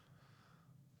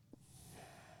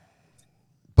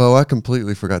Bo, I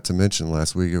completely forgot to mention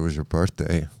last week it was your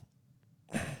birthday.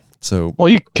 So, well,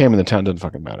 you came in the town, doesn't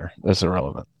fucking matter. That's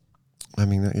irrelevant. I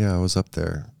mean, yeah, I was up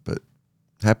there, but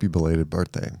happy belated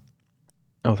birthday.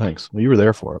 Oh, thanks. Well, you were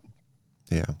there for it.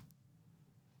 Yeah.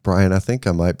 Brian, I think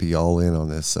I might be all in on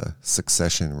this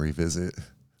Succession revisit.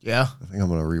 Yeah. I think I'm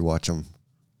going to rewatch them.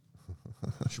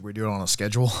 Should we do it on a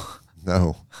schedule?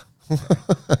 No.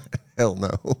 Hell no.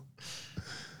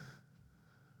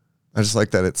 I just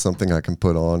like that it's something I can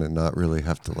put on and not really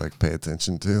have to like pay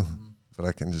attention to, but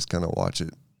I can just kind of watch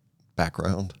it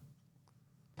background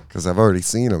because I've already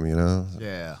seen them, you know?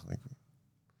 Yeah. Like,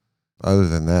 other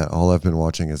than that, all I've been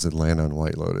watching is Atlanta and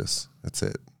White Lotus. That's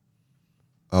it.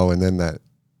 Oh, and then that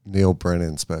Neil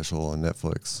Brennan special on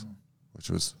Netflix, which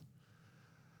was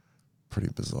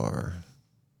pretty bizarre.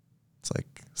 It's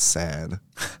like sad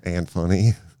and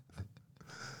funny.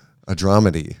 A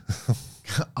dramedy.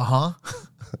 Uh-huh.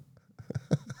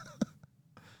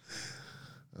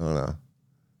 I don't know.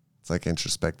 It's like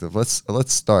introspective. Let's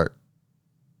start.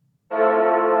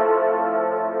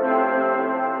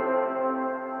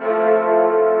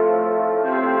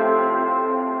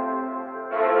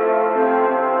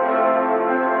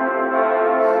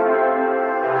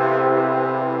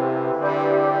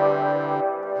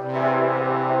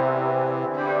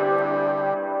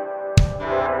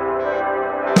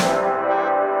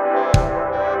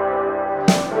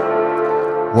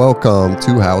 Welcome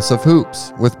to House of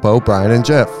Hoops with Bo, Brian, and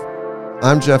Jeff.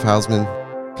 I'm Jeff Hausman,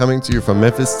 coming to you from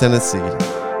Memphis, Tennessee.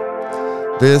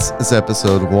 This is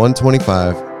episode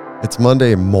 125. It's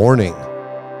Monday morning.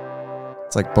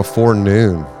 It's like before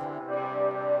noon.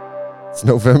 It's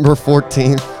November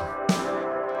 14th,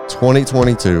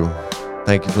 2022.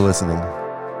 Thank you for listening.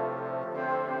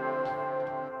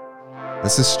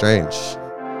 This is strange.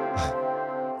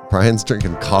 Brian's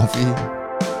drinking coffee.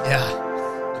 Yeah.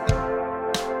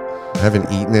 I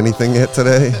haven't eaten anything yet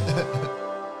today.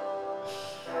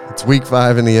 It's week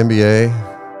 5 in the NBA.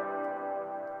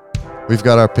 We've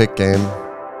got our pick game.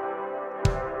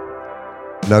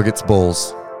 Nuggets,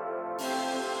 Bulls.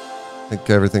 I think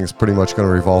everything's pretty much going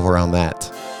to revolve around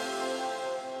that.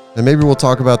 And maybe we'll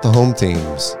talk about the home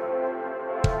teams.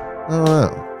 I don't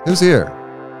know. Who's here?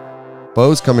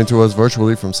 Bo's coming to us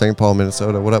virtually from St. Paul,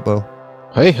 Minnesota. What up, Bo?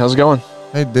 Hey, how's it going?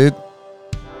 Hey, dude.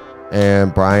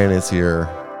 And Brian is here.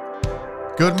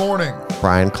 Good morning.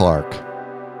 Brian Clark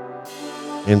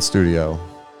in studio.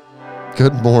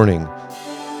 Good morning.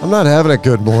 I'm not having a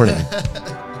good morning.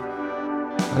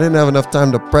 I didn't have enough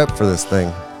time to prep for this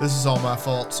thing. This is all my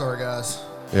fault. Sorry, guys.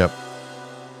 Yep.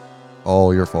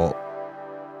 All your fault.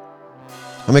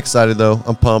 I'm excited, though.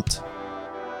 I'm pumped.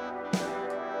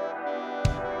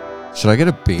 Should I get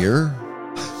a beer?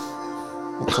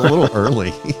 It's a little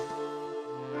early.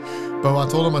 But I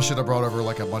told him I should have brought over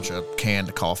like a bunch of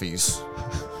canned coffees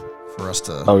for us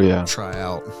to try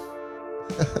out.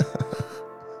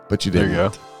 But you There didn't. you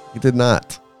go. You did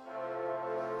not.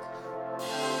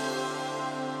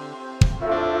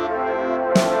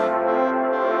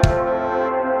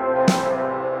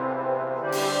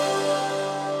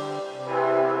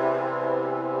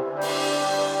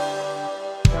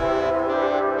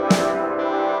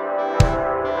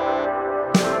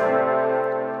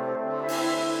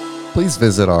 Please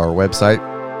visit our website.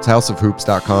 It's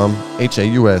houseofhoops.com,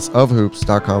 H-A-U-S of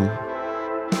hoops.com.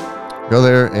 Go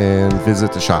there and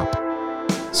visit the shop.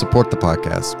 Support the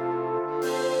podcast.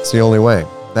 It's the only way.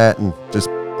 That and just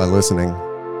by listening.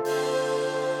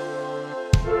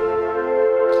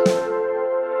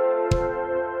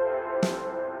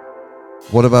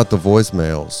 What about the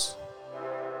voicemails?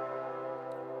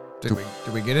 Did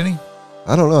we get any?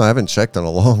 I don't know. I haven't checked in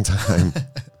a long time.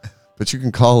 But you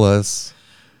can call us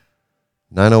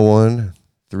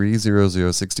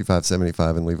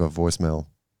 901-300-6575 and leave a voicemail.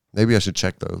 Maybe I should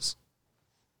check those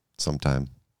sometime.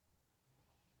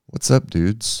 What's up,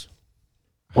 dudes?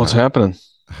 What's happening?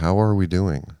 How are we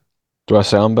doing? Do I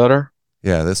sound better?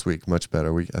 Yeah, this week, much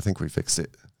better. I think we fixed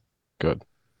it. Good.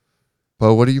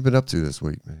 Bo, what have you been up to this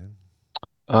week, man?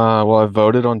 Well, I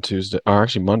voted on Tuesday, or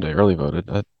actually Monday, early voted.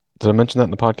 Did I mention that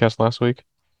in the podcast last week?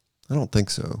 I don't think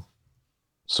so.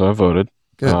 So I voted.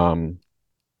 Good.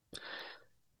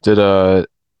 Did a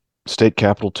state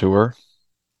capitol tour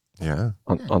Yeah.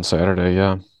 on Saturday,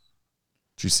 yeah.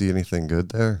 Did you see anything good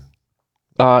there?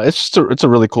 It's a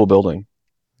really cool building.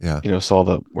 Yeah. You know,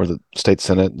 saw where the state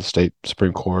senate, the state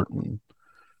Supreme Court, and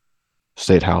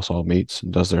state house all meets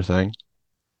and does their thing.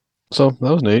 So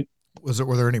that was neat.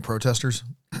 Were there any protesters?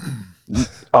 No,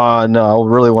 I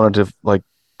really wanted to like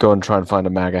go and try and find a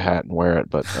MAGA hat and wear it,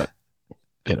 but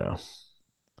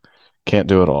can't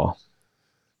do it all.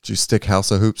 Did you stick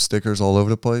House of Hoops stickers all over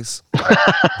the place?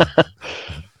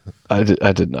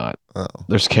 I did not. Oh.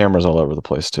 There's cameras all over the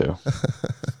place too.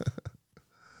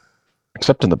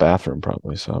 Except in the bathroom,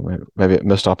 probably. So maybe a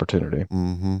missed opportunity.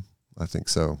 Mm-hmm. I think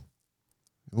so.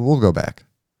 We'll go back.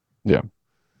 Yeah.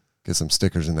 Get some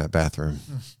stickers in that bathroom.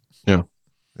 Yeah.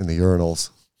 In the urinals.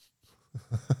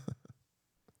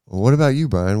 Well, what about you,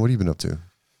 Brian? What have you been up to?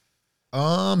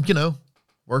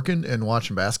 Working and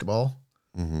watching basketball.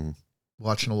 Mm-hmm.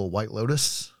 Watching a little White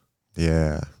Lotus.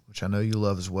 Yeah. Which I know you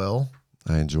love as well.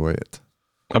 I enjoy it.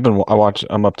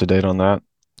 I'm up to date on that.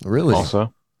 Really?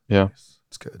 Also. Yeah.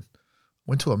 It's good.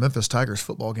 Went to a Memphis Tigers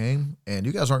football game, and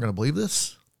you guys aren't going to believe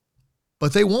this,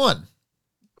 but they won.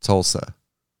 Tulsa.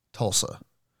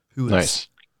 Who is nice.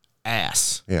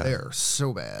 Ass. Yeah. They're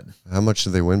so bad. How much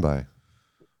did they win by?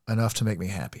 Enough to make me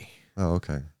happy. Oh,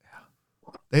 okay.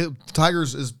 Yeah.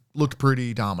 Tigers looked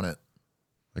pretty dominant.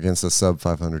 Against a sub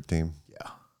 500 team. Yeah.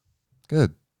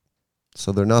 Good.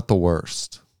 So they're not the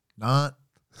worst. Not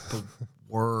the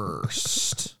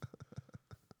worst.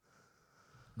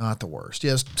 Not the worst.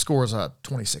 Yes, score is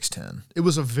 26-10. It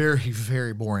was a very,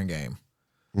 very boring game,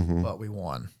 but we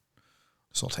won.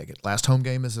 So I'll take it. Last home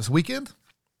game is this weekend.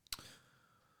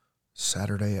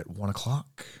 Saturday at 1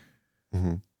 o'clock.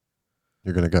 Mm-hmm.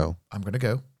 You're going to go. I'm going to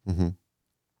go. Mm-hmm.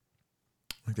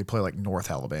 I think they play like North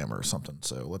Alabama or something.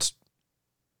 So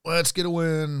let's get a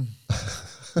win.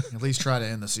 At least try to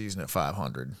end the season at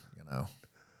 500,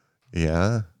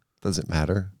 Yeah. Doesn't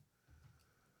matter.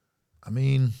 I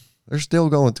mean, they're still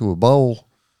going to a bowl.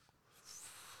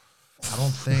 I don't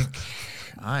think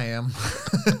I am.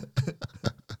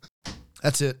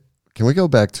 That's it. Can we go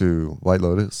back to White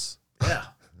Lotus? Yeah,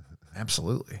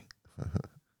 absolutely.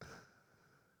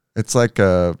 It's like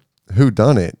a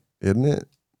whodunit, isn't it?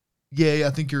 Yeah, I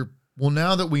think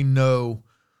now that we know,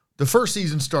 the first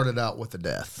season started out with a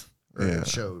death. Right? Yeah. It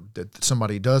showed that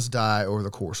somebody does die over the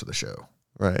course of the show.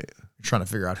 Right. You're trying to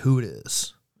figure out who it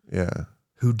is. Yeah.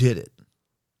 Who did it?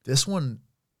 This one,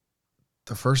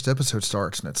 the first episode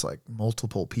starts and it's like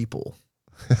multiple people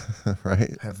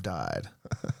Right. have died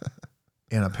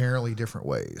in apparently different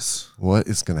ways. What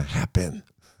is going to happen?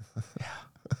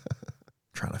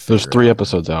 Trying to figure There's 3 it out.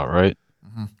 episodes out, right?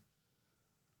 Mm-hmm.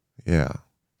 Yeah.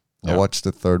 I Yeah. watched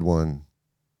the third one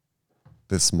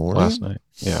this morning. Last night.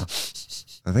 Yeah.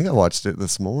 I think I watched it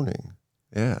this morning.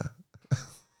 Yeah.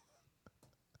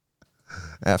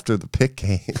 After the pick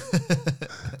game.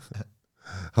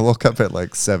 I woke up at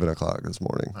like 7 o'clock this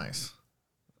morning Nice.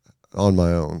 on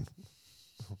my own.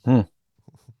 Hmm.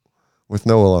 With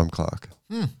no alarm clock.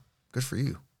 Good for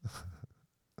you.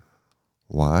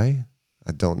 Why?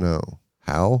 I don't know.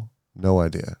 How? No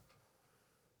idea.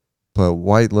 But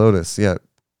White Lotus, yeah,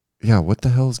 what the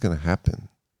hell is going to happen?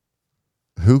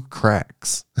 Who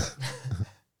cracks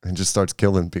and just starts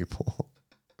killing people?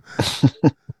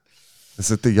 Is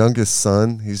it the youngest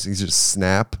son? He's just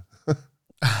Snap.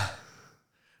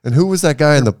 And who was that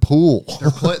guy in the pool?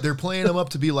 They're playing him up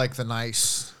to be like the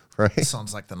nice, Right?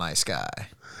 sounds like the nice guy.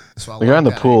 So The guy in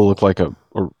the pool looked like a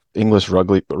English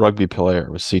rugby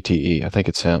player with CTE. I think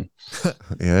it's him.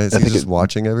 Yeah, is he just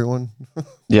watching everyone?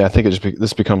 Yeah, I think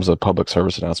this becomes a public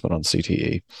service announcement on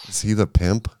CTE. Is he the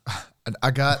pimp? And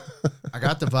I got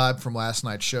the vibe from last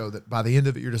night's show that by the end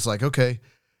of it, you're just like, okay,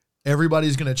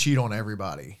 everybody's going to cheat on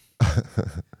everybody.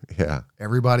 Yeah.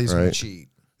 Everybody's going Right. to cheat.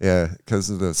 Yeah,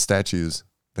 because of the statues,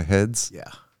 the heads,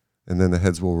 Yeah. and then the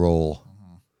heads will roll.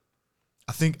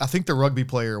 I think the rugby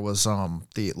player was who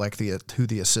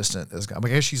the assistant is. I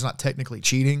guess she's not technically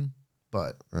cheating,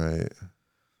 but Right.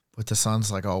 the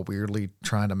son's like all weirdly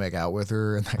trying to make out with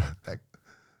her, and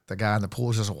the guy in the pool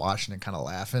is just watching and kind of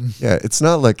laughing Yeah, it's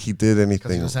not like he did because he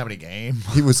anything. doesn't have any game.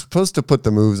 He was supposed to put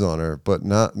the moves on her, but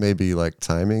not maybe like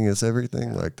timing is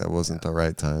everything. Like that wasn't the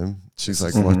right time. She's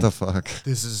like, what the fuck?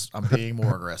 I'm being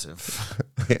more aggressive.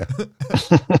 Yeah.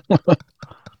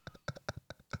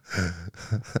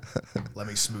 Let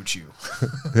me smooch you.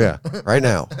 Yeah, right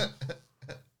now.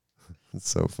 It's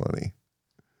so funny.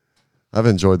 I've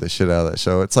enjoyed the shit out of that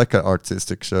show. It's like an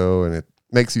artistic show, and it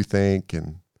makes you think,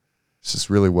 and it's just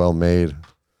really well made.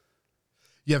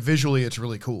 Yeah, visually it's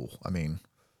really cool. I mean,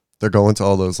 They're going to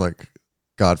all those like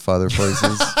Godfather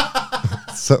places.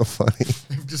 It's so funny.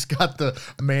 they've just got the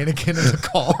mannequin in the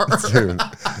car. Dude,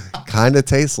 kind of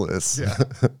tasteless. Yeah.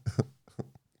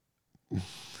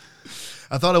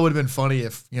 I thought it would have been funny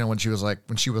if, when she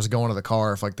was going to the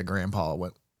car, if like the grandpa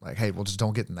went like, hey, well, just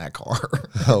don't get in that car.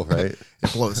 Oh, right.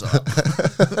 It blows up.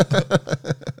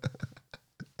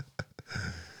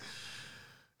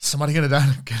 Somebody going to die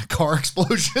in a car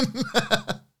explosion?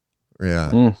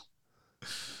 Yeah.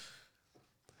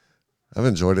 I've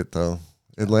enjoyed it though.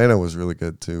 Atlanta was really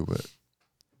good too, but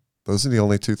those are the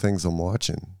only 2 things I'm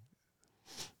watching.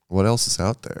 what else is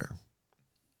out there?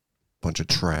 Bunch of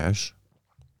trash.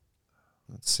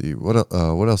 Let's see. What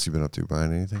else you been up to,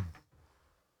 Brian? Anything?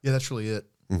 Yeah, that's really it.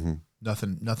 Mm-hmm.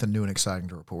 Nothing new and exciting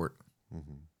to report.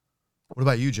 Mm-hmm. What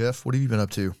about you, Jeff? What have you been up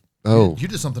to? Oh, You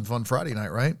did something fun Friday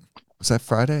night, right? was that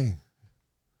Friday?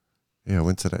 Yeah, I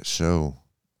went to that show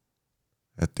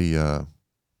at the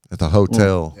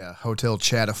hotel. Yeah, Hotel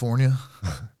California.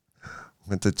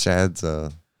 Went to Chad's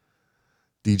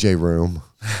DJ room.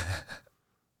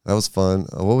 That was fun.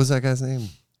 What was that guy's name?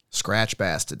 Scratch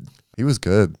Bastard. He was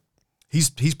good.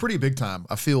 He's pretty big time.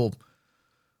 I feel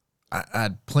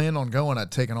I'd planned on going.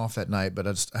 I'd taken off that night, but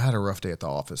I had a rough day at the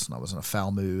office, and I was in a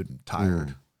foul mood and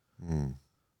tired.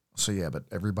 So, yeah, but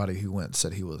everybody who went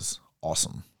said he was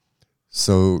awesome.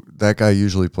 So that guy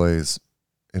usually plays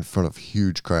in front of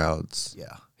huge crowds.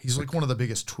 Yeah. He's like one of the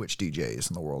biggest Twitch DJs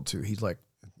in the world, too. He's like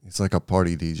a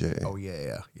party DJ. Oh,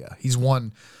 yeah. He's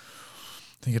won,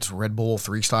 I think it's Red Bull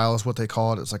Freestyle is what they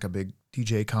call it. It's like a big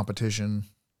DJ competition.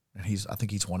 And I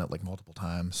think he's won it like multiple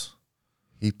times.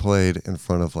 He played in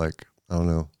front of like, I don't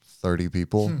know, 30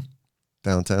 people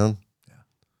downtown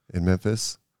in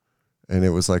Memphis. And it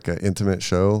was like an intimate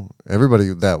show.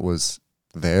 Everybody that was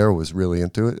there was really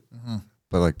into it. Mm-hmm.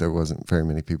 But like there wasn't very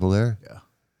many people there. Yeah.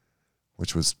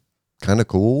 Which was kind of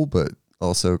cool, but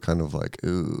also kind of like,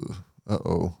 ooh,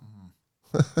 uh-oh.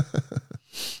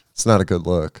 It's not a good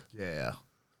look. Yeah.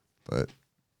 But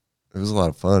it was a lot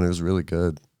of fun. It was really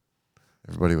good.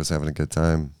 Everybody was having a good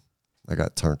time. I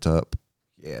got turned up.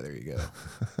 Yeah, there you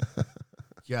go.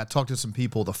 Yeah, I talked to some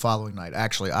people the following night.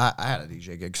 Actually, I had a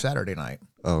DJ gig Saturday night.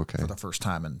 Oh, okay. For the first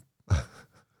time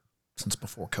since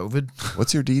before COVID.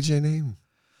 What's your DJ name?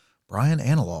 Brian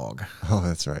Analog. Oh,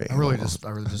 that's right. I really just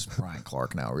Brian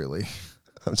Clark now, really.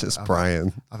 I'm just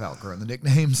Brian. I've outgrown the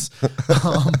nicknames.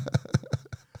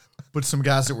 But some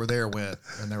guys that were there went,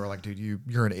 and they were like, dude,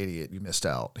 you're an idiot. You missed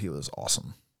out. He was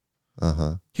awesome.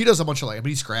 Uh-huh. He does a bunch of but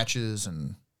he scratches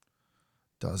and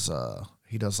does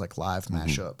like live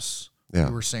mashups. Yeah.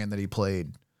 You were saying that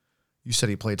you said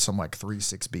he played some like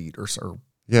 3/6 beat or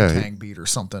Tang beat or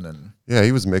something, and yeah,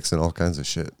 he was mixing all kinds of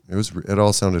shit. It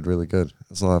all sounded really good. It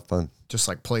was a lot of fun. Just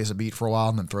like plays a beat for a while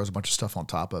and then throws a bunch of stuff on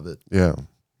top of it. Yeah.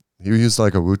 He used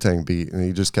like a Wu-Tang beat, and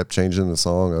he just kept changing the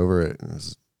song over it. And it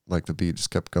was like the beat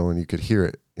just kept going. You could hear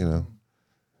it, It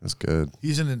was good.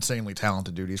 He's an insanely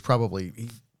talented dude. He's probably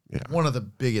one of the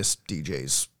biggest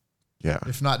DJs. Yeah.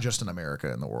 If not just in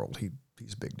America, in the world.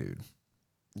 He's a big dude.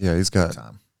 Yeah, he's got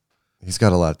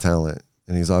a lot of talent,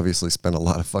 and he's obviously spent a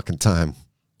lot of fucking time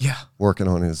working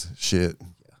on his shit.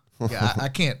 Yeah, I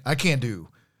can't do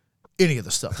any of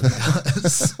the stuff that he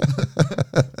does.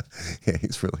 Yeah,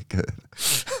 he's really good.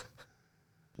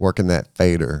 Working that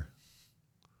fader.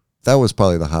 That was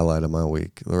probably the highlight of my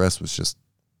week. The rest was just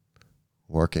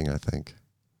working, I think.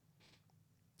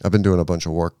 I've been doing a bunch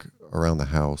of work around the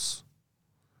house,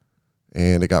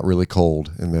 and it got really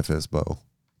cold in Memphis, Bo.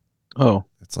 Oh.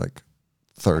 It's like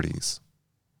 30s.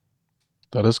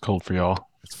 That is cold for y'all.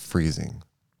 It's freezing.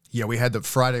 Yeah, we had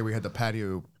the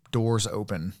patio doors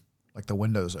open, like the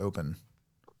windows open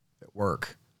at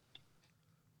work.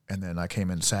 And then I came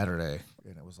in Saturday,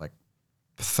 and it was like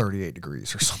 38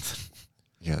 degrees or something.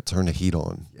 Yeah, turn the heat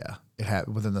on. Yeah, it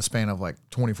had within the span of like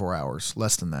 24 hours,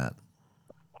 less than that.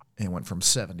 And it went from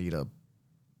 70 to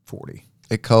 40.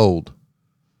 It cold.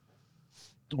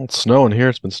 Well, it's snowing here.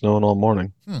 It's been snowing all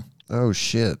morning. Oh,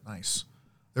 shit. Nice.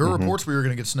 There were reports we were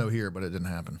going to get snow here, but it didn't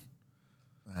happen.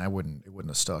 It wouldn't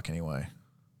have stuck anyway.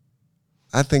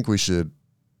 I think we should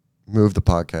move the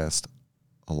podcast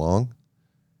along.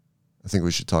 I think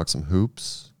we should talk some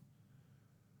hoops.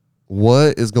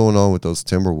 What is going on with those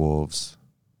Timberwolves,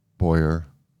 Boyer?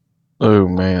 Oh,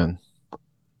 man.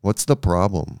 What's the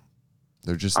problem?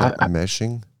 They're just not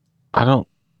meshing? They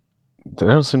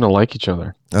don't seem to like each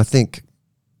other. I think,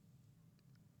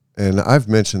 and I've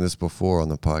mentioned this before on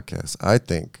the podcast, I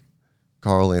think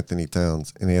Karl Anthony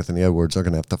Towns and Anthony Edwards are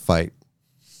going to have to fight.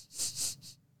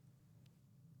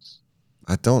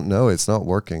 I don't know. It's not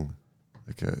working.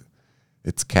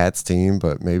 It's Cat's team,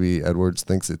 but maybe Edwards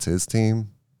thinks it's his team.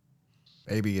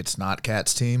 Maybe it's not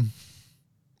Cat's team.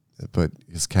 But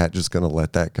is Cat just going to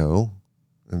let that go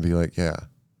and be like, yeah.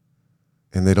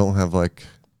 And they don't have like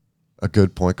a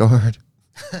good point guard.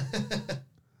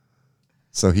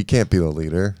 So he can't be the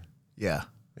leader. Yeah.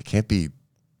 It can't be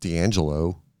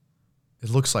D'Angelo. It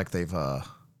looks like they've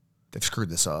screwed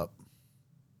this up.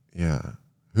 Yeah.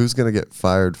 Who's going to get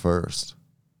fired first?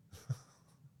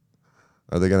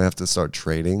 Are they going to have to start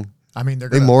trading? I mean,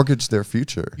 they mortgage their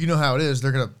future. You know how it is.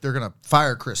 They're gonna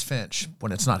fire Chris Finch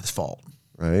when it's not his fault.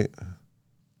 Right?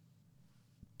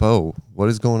 Bo, what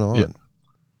is going on? Yeah.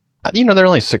 They're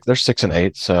only six. They're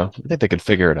 6-8, so I think they could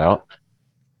figure it out.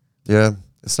 Yeah,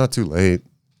 it's not too late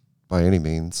by any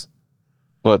means.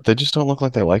 But they just don't look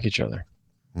like they like each other.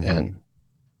 Mhm.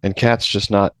 And Cat's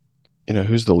just not.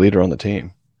 Who's the leader on the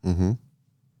team? Mm-hmm.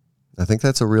 I think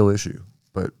that's a real issue,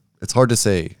 but it's hard to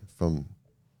say from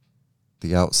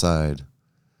the outside,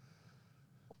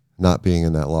 not being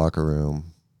in that locker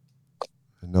room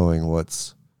and knowing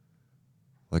what's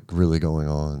like really going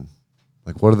on.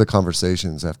 Like, what are the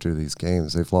conversations after these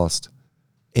games? They've lost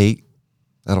 8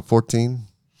 out of 14.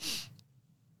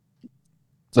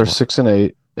 They're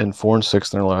 6-8 and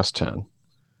 4-6 in their last 10.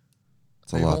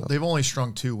 It's a lot. They've only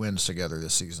strung 2 wins together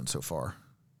this season so far.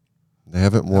 They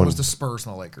haven't That won. was the Spurs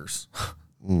and the Lakers.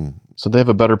 So they have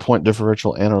a better point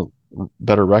differential and a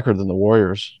better record than the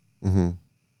Warriors. Mm-hmm.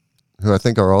 Who I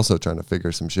think are also trying to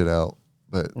figure some shit out.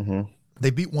 But They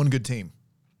beat one good team.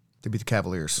 They beat the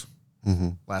Cavaliers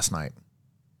last night.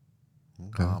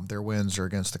 Okay. Their wins are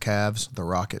against the Cavs, the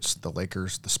Rockets, the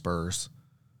Lakers, the Spurs,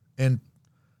 and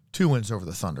 2 wins over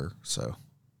the Thunder. So,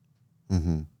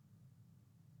 that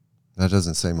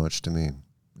doesn't say much to me.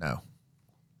 no.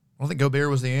 I don't think Gobert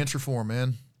was the answer for him,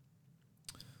 man.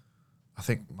 I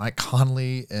think Mike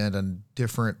Conley and a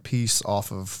different piece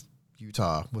off of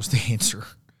Utah was the answer.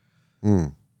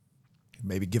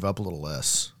 Maybe give up a little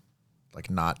less, like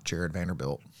not Jared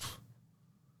Vanderbilt.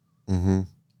 And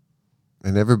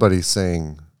everybody's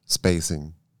saying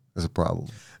spacing is a problem.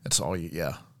 That's all you,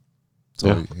 yeah. That's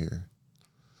all you hear.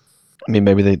 I mean,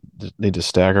 maybe they need to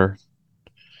stagger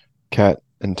Cat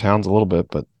and Towns a little bit,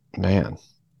 but man.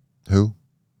 Who?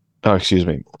 Oh, excuse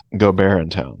me. Gobert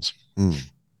and Towns.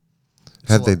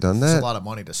 Have they done that? It's a lot of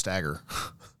money to stagger.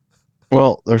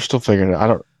 Well, they're still figuring it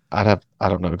out. I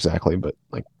don't know exactly, but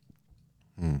like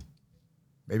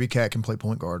Maybe Cat can play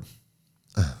point guard.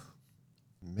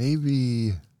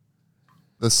 Maybe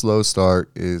the slow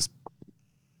start is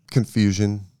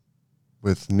confusion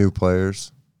with new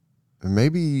players. And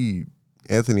maybe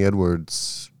Anthony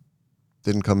Edwards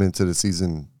didn't come into the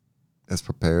season as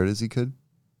prepared as he could.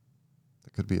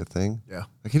 That could be a thing. Yeah.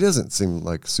 Like, he doesn't seem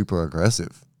like super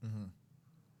aggressive.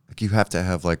 Like, you have to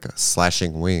have like a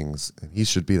slashing wings, and he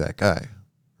should be that guy,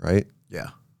 right?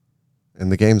 Yeah. In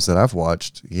the games that I've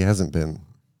watched, he hasn't been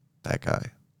that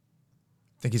guy.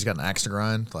 Think he's got an axe to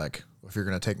grind? Like, if you're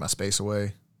going to take my space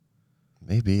away?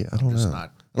 Maybe. I don't know. I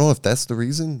don't know if that's the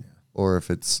reason or if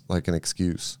it's like an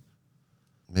excuse.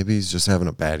 Maybe he's just having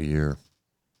a bad year.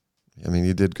 I mean,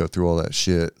 he did go through all that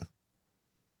shit.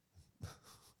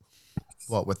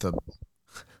 What, with the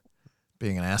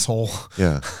being an asshole?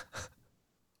 Yeah.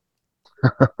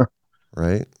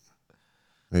 Right?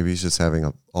 Maybe he's just having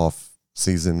an off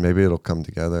season. Maybe it'll come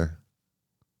together.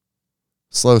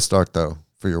 Slow start, though,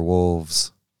 for your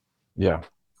Wolves. yeah.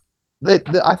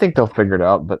 I think they'll figure it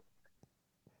out, but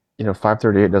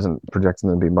 538 doesn't project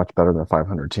them to be much better than a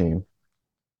 500 team.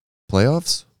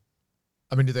 Playoffs?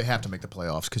 I mean, do they have to make the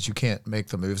playoffs? Because you can't make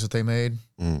the moves that they made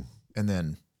and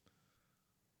then.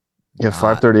 Yeah,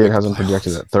 538 has them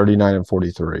projected at 39 and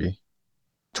 43,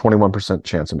 21%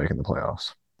 chance of making the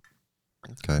playoffs.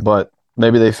 Okay. But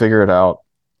maybe they figure it out.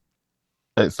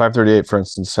 At 538, for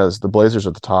instance, says the Blazers are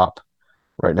at the top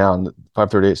right now, and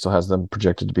 538 still has them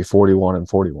projected to be 41 and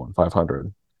 41,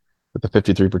 500, with a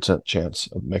 53% chance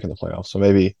of making the playoffs. So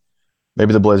maybe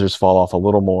the Blazers fall off a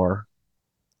little more,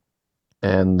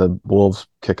 and the Wolves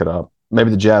kick it up.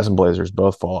 Maybe the Jazz and Blazers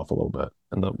both fall off a little bit,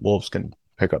 and the Wolves can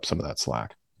pick up some of that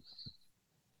slack.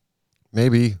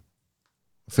 Maybe.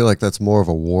 I feel like that's more of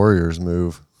a Warriors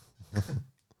move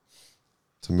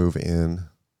to move in.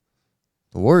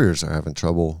 The Warriors are having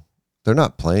trouble. They're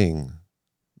not playing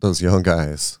those young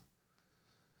guys.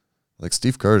 Like,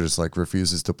 Steve Kerr just like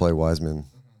refuses to play Wiseman.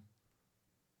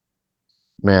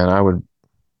 Man,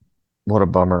 what a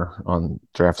bummer on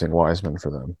drafting Wiseman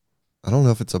for them. I don't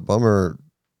know if it's a bummer.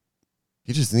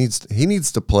 He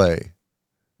needs to play.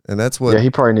 And that's what he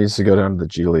probably needs to go down to the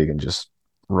G League and just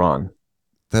run.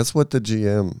 That's what the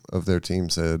GM of their team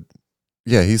said.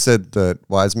 Yeah, he said that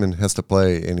Wiseman has to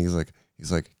play, and he's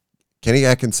like Kenny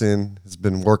Atkinson has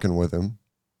been working with him,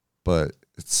 but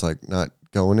it's like not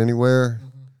going anywhere.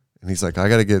 And he's like, I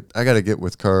gotta get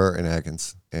with Kerr and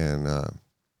Atkins and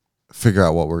figure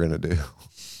out what we're gonna do,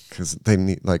 because they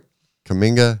need, like,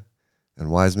 Kuminga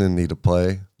and Wiseman need to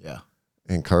play. Yeah.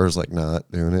 And Kerr's like not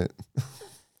doing it.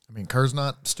 I mean, Kerr's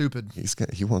not stupid.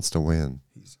 He wants to win.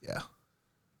 Yeah.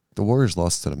 The Warriors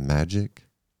lost to the Magic,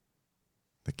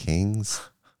 the Kings,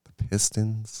 the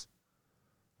Pistons,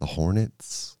 the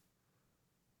Hornets.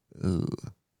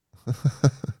 Ugh.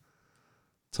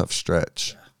 Tough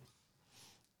stretch.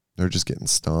 They're just getting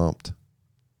stomped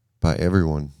by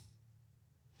everyone.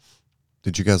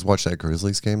 Did you guys watch that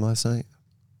Grizzlies game last night?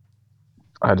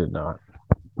 I did not.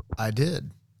 I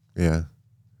did. Yeah.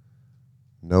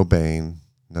 No Bane,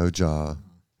 no Jaw,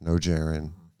 no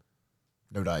Jaren.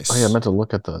 No dice. Oh yeah, I meant to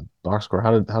look at the box score.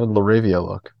 How did Laravia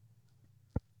look?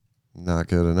 Not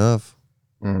good enough.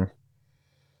 Mm.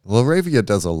 Laravia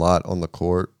does a lot on the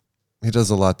court. He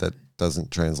does a lot that doesn't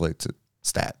translate to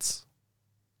stats.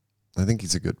 I think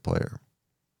he's a good player.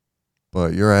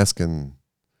 But you're asking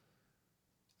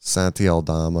Santi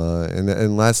Aldama,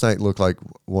 and last night looked like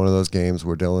one of those games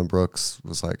where Dylan Brooks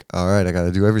was like, all right, I got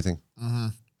to do everything. Mm-hmm.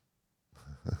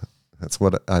 That's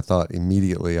what I thought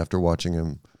immediately after watching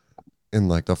him in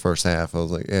like the first half. I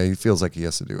was like, yeah, he feels like he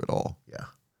has to do it all. Yeah.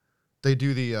 They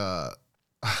do the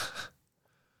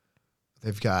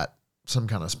they've got some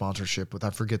kind of sponsorship with, I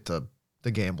forget the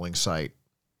gambling site.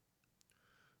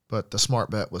 But the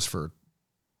smart bet was for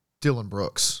Dylan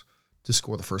Brooks to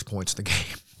score the first points of the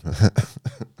game.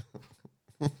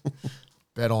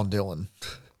 Bet on Dylan to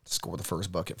score the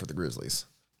first bucket for the Grizzlies.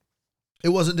 It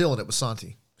wasn't Dylan, it was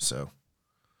Santi. So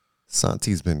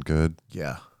Santi's been good.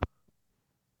 yeah.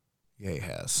 Yeah, he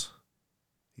has.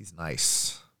 He's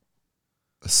nice.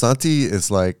 Santi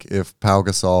is like if Pau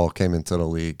Gasol came into the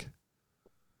league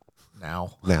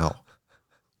Now.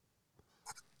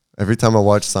 Every time I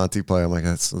watch Santi play, I'm like,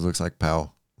 it looks like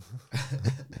Pau.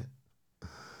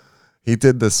 He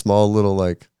did this small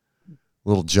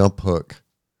little jump hook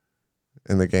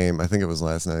in the game. I think it was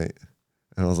last night.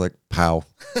 And I was like, Pau.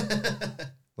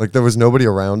 Like there was nobody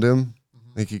around him.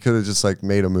 Like he could have just like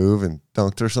made a move and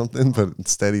dunked or something, but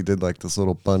instead he did like this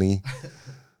little bunny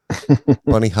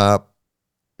hop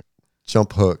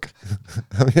jump hook.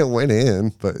 I mean, it went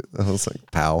in, but I was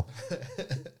like, Pow.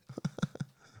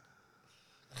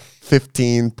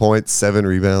 15.7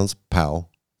 rebounds, Pow.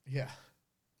 Yeah.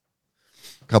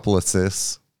 Couple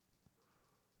assists.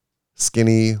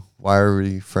 Skinny,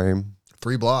 wiry frame.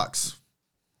 3 blocks.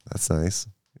 That's nice.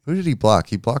 Who did he block?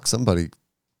 He blocked somebody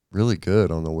really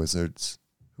good on the Wizards.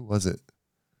 Who was it?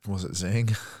 Was it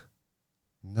Zing?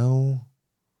 No.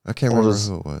 I can't remember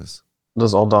who it was.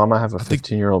 Does Aldama have a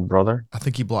 15-year-old brother? I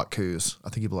think he blocked Kuz. I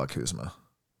think he blocked Kuzma.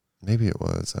 Maybe it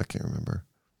was. I can't remember.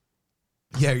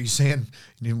 Yeah, are you saying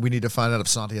we need to find out if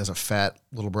Santi has a fat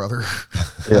little brother?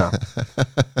 Yeah.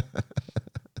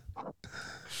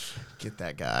 Get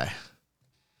that guy.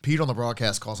 Pete on the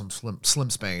broadcast calls him Slim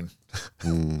Spain. I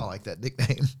like that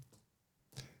nickname.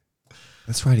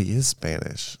 That's right. He is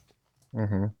Spanish.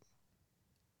 Mm-hmm.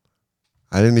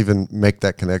 I didn't even make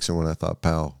that connection when I thought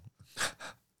Pau.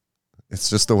 It's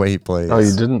just the way he plays. Oh,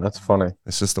 you didn't? That's funny.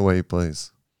 It's just the way he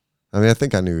plays. I mean, I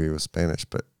think I knew he was Spanish,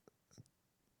 but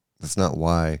that's not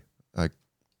why I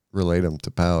relate him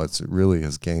to Pau. It's really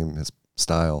his game, his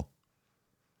style.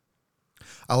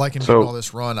 I like him getting all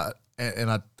this run.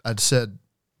 I'd said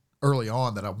early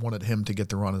on that I wanted him to get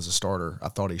the run as a starter. I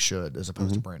thought he should, as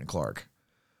opposed to Brandon Clark.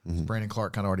 Brandon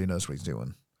Clark kind of already knows what he's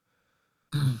doing.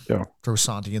 Yeah. Throw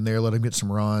Santi in there, let him get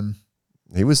some run.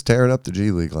 He was tearing up the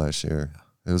G League last year.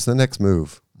 It was the next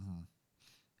move.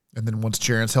 And then once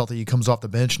Jaren's healthy, he comes off the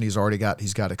bench and he's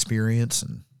got experience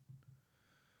and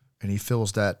he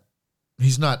feels that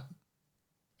he's not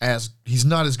as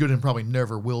good and probably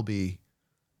never will be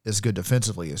as good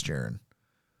defensively as Jaren.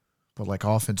 But like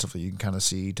offensively, you can kind of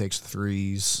see he takes the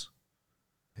threes.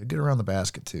 He'll get around the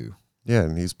basket too. Yeah,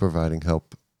 and he's providing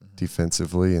help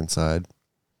defensively inside.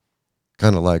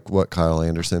 Kind of like what Kyle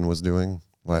Anderson was doing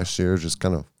last year, just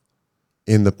kind of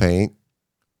in the paint,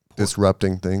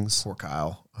 disrupting things. Poor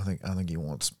Kyle. I think he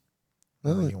wants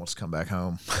to come back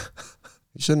home.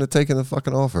 You shouldn't have taken the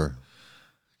fucking offer.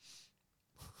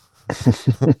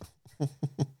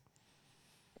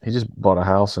 He just bought a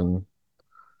house in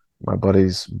my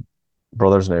buddy's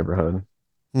brother's neighborhood.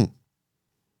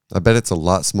 I bet it's a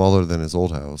lot smaller than his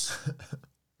old house.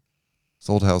 His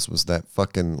old house was that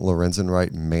fucking Lorenzen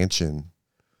Wright mansion.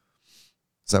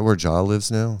 Is that where Ja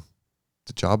lives now?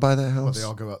 Did Ja buy that house?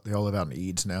 Well, they all live out in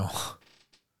Eads now.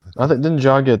 I think didn't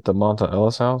Ja get the Monta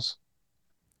Ellis house?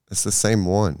 It's the same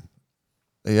one.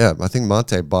 Yeah, I think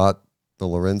Monte bought the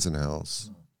Lorenzen house.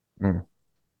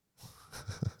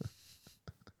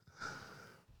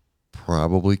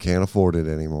 Probably can't afford it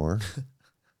anymore.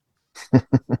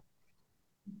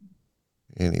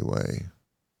 Anyway.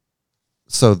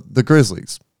 So the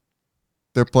Grizzlies,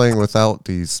 they're playing without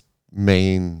these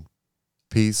main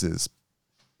pieces.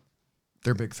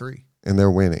 They're big three. And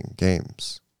they're winning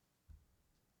games.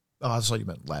 Oh, I thought you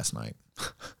meant last night.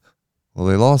 Well,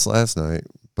 they lost last night,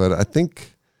 but I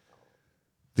think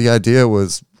the idea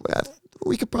was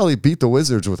we could probably beat the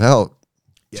Wizards without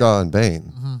Ja and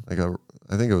Bane. I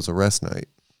think it was a rest night.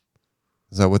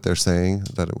 Is that what they're saying?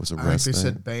 That it was a I think rest they night?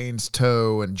 said Baines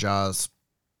toe and Jaws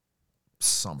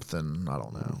something. I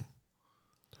don't know.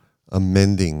 A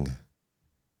mending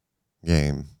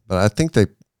game. But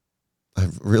I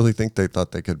really think they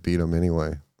thought they could beat them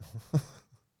anyway.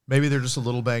 Maybe they're just a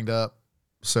little banged up.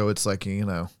 So it's like,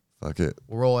 Fuck it.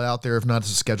 we'll roll it out there. If not,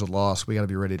 it's a scheduled loss. We got to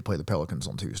be ready to play the Pelicans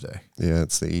on Tuesday. Yeah,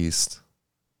 it's the East.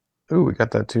 Ooh, we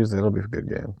got that Tuesday. That'll be a good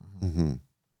game. Mm-hmm.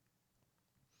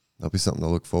 That'll be something to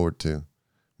look forward to.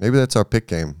 Maybe that's our pick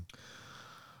game.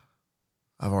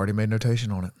 I've already made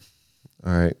notation on it.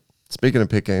 All right. Speaking of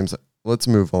pick games, let's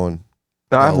move on.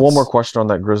 I have one Else? more question on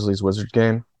that Grizzlies Wizards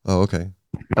game. Oh, okay.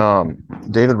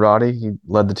 David Roddy, he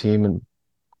led the team in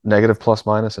negative plus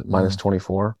minus at minus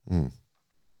 24. Mm.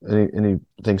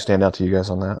 Anything stand out to you guys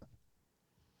on that?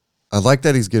 I like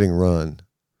that he's getting run.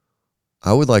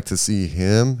 I would like to see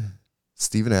him,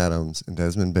 Steven Adams, and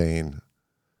Desmond Bain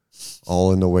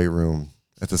all in the weight room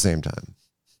at the same time.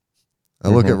 I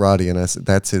look at Roddy and I said,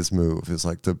 that's his move, is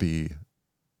like to be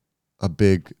a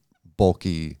big,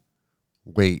 bulky,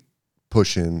 weight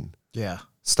pushing Yeah.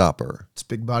 stopper. It's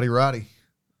big body Roddy.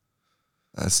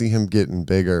 I see him getting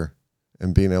bigger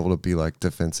and being able to be like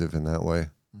defensive in that way.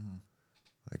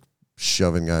 Like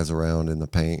shoving guys around in the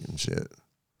paint and shit.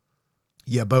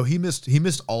 Yeah, Bo, he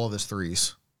missed all of his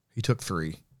threes. He took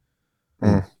 3.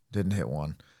 Didn't hit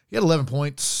one. He had 11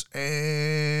 points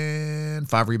and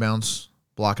 5 rebounds,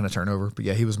 blocking a turnover. But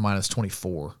yeah, he was minus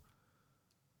 24.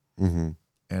 Mm-hmm.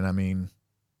 And I mean,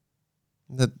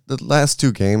 The last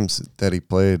 2 games that he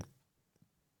played,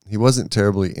 he wasn't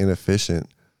terribly inefficient,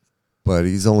 but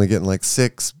he's only getting like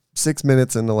 6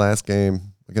 minutes in the last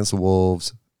game against the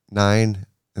Wolves, 9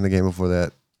 in the game before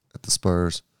that at the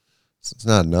Spurs. So it's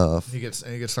not enough. he gets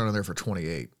thrown in there for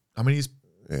 28. I mean,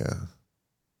 Yeah.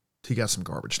 he got some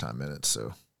garbage time minutes.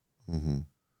 So Mm-hmm.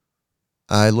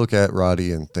 I look at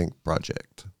Roddy and think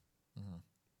project.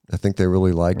 I think they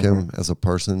really like him as a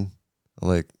person. I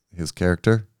like his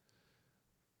character,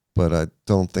 but I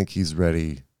don't think he's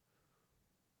ready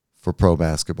for pro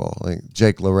basketball. Like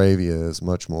Jake LaRavia is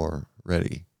much more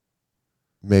ready.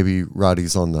 Maybe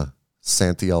Roddy's on the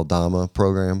Santi Aldama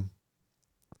program.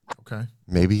 okay,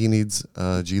 Maybe he needs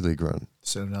a G League run.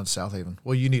 send him down to South Haven.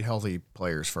 Well, you need healthy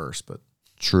players first, but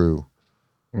True.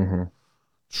 Mm-hmm.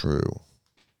 True.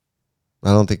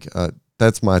 I don't think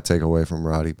that's my takeaway from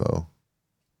Roddy Bo.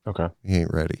 Okay. He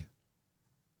ain't ready.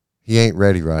 He ain't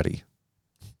ready, Roddy.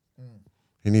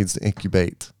 He needs to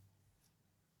incubate.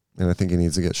 And I think he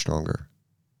needs to get stronger.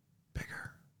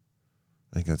 Bigger.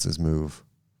 I think that's his move.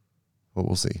 But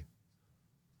we'll see.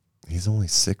 He's only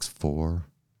 6'4".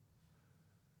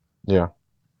 Yeah,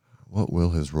 What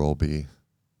will his role be?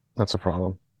 that's a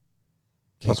problem.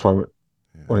 That's why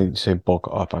when you say bulk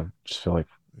up, I just feel like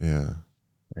Yeah.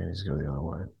 he needs to go the other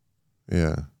way.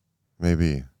 Yeah.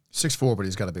 Maybe. 6'4", but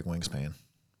he's got a big wingspan.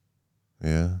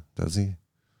 Yeah. Does he?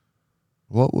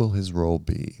 What will his role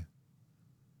be?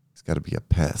 He's got to be a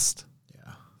pest.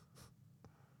 Yeah.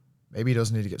 Maybe he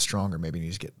doesn't need to get stronger. Maybe he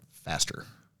needs to get faster.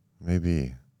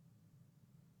 Maybe.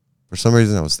 For some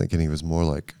reason, I was thinking he was more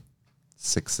like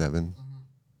 6'7",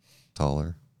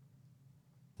 taller.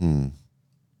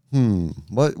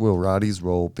 What will Roddy's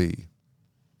role be?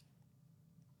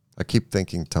 I keep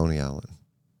thinking Tony Allen.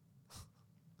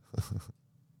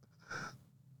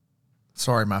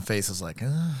 Sorry, my face is like,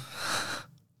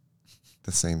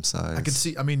 The same size. I could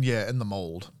see, I mean, yeah, in the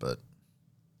mold, but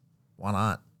why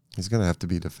not? He's going to have to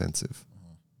be defensive.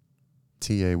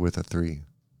 TA with a 3.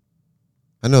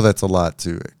 I know that's a lot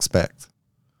to expect.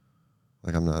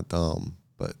 Like, I'm not dumb,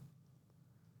 but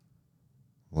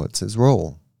what's his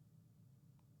role?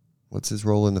 What's his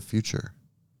role in the future?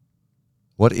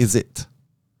 What is it?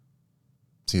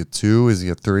 Is he a 2? Is he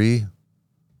a 3?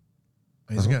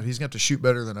 He's gonna have to shoot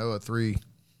better than a 3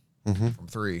 Mm-hmm. from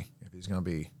 3 if he's gonna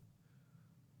be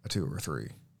a 2 or a 3,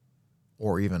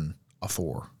 or even a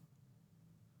 4.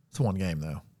 It's one game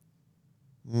though.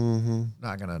 Mm-hmm.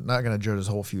 Not gonna judge his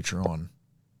whole future on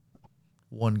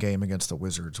one game against the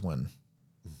Wizards when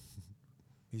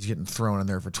he's getting thrown in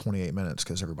there for 28 minutes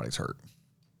because everybody's hurt.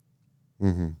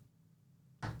 Mm-hmm.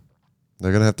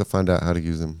 They're going to have to find out how to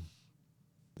use him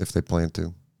if they plan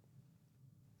to.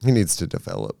 He needs to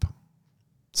develop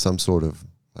some sort of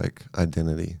like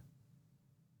identity.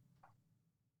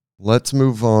 Let's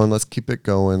move on. Let's keep it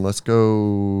going. Let's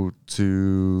go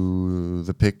to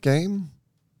the pick game.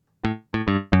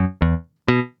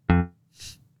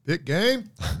 Big game.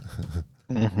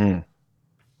 Mm-hmm.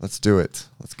 Let's do it.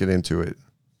 Let's get into it.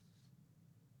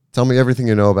 Tell me everything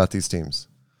you know about these teams.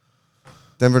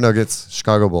 Denver Nuggets,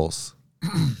 Chicago Bulls.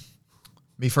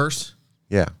 Me first.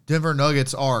 Yeah. Denver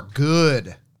Nuggets are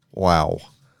good. Wow.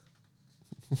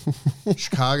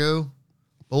 Chicago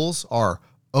Bulls are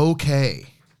okay.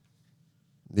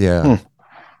 Yeah.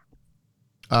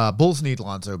 Bulls need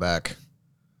Lonzo back.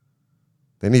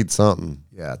 They need something.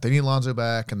 Yeah, they need Lonzo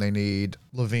back, and they need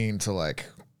Levine to like.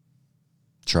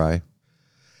 Try.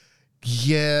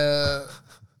 Yeah,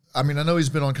 I mean, I know he's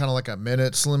been on kind of like a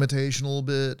minutes limitation a little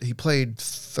bit. He played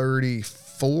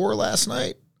 34 last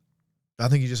night. I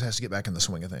think he just has to get back in the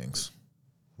swing of things.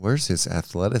 Where's his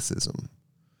athleticism?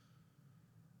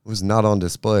 It was not on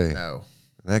display No,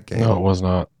 in that game. No, it was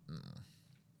not.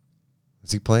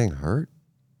 Is he playing hurt?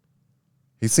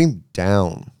 He seemed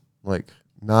down, like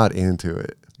not into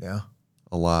it yeah,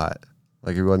 a lot.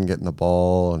 Like he wasn't getting the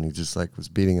ball and he just like was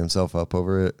beating himself up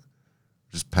over it,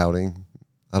 just pouting.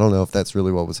 I don't know if that's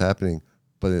really what was happening,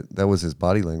 but that was his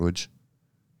body language.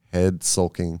 Head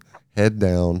sulking, head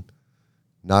down,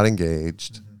 not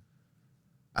engaged.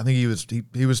 I think he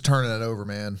was turning it over,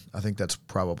 man. I think that's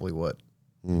probably what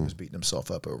he was beating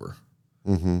himself up over.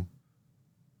 Mm-hmm.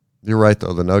 You're right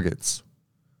though. The Nuggets.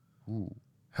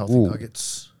 Healthy Ooh.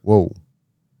 Nuggets. Whoa.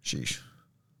 Sheesh.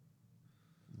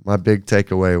 My big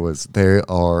takeaway was they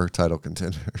are title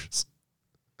contenders.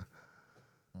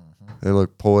 They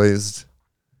look poised.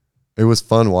 It was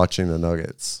fun watching the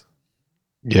Nuggets.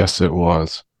 Yes, it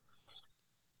was.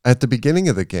 At the beginning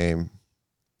of the game,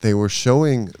 they were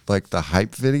showing like the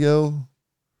hype video.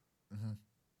 Mhm.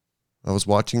 I was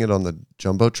watching it on the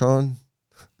Jumbotron.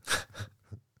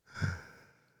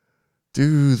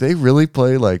 Dude, they really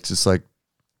play like just like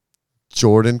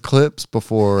Jordan clips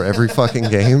before every fucking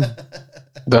game.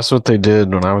 That's what they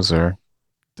did when I was there.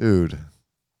 Dude,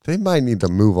 they might need to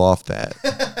move off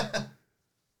that.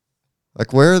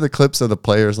 Like, where are the clips of the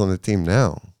players on the team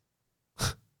now?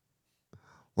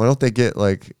 Why don't they get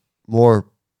like more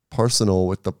personal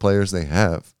with the players they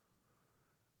have?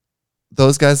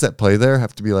 Those guys that play there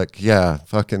have to be like, yeah,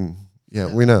 fucking,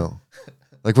 yeah, we know.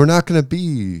 Like, we're not going to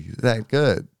be that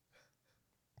good.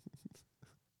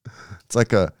 It's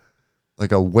like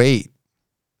a weight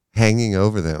hanging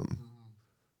over them.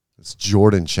 It's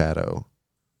Jordan shadow.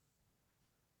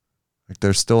 Like,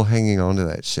 they're still hanging on to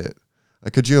that shit.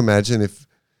 Like, could you imagine if,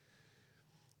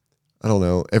 I don't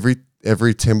know, every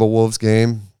Timberwolves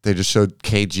game, they just showed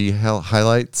KG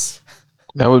highlights?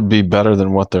 That would be better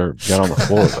than what they're got on the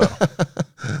floor,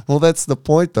 though. Well, that's the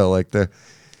point, though. Like,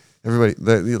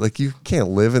 like, you can't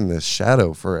live in this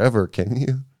shadow forever, can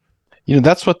you? You know,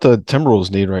 that's what the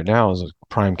Timberwolves need right now is a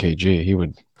prime KG. He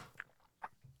would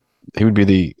be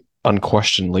the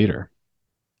unquestioned leader.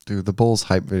 Dude, the Bulls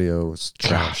hype video was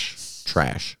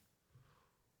trash.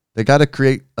 They got to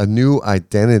create a new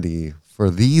identity for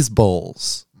these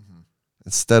Bulls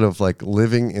instead of like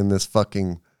living in this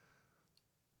fucking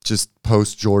just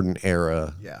post-Jordan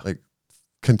era, Yeah. like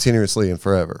continuously and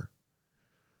forever,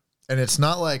 And it's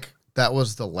not like that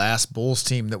was the last Bulls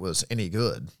team that was any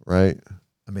good. right?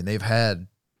 I mean, they've had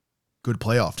good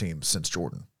playoff teams since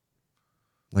Jordan.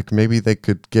 Like maybe they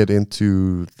could get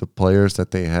into the players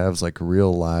that they have's like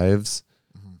real lives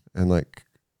and like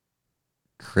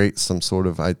create some sort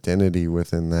of identity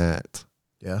within that.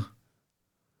 Yeah.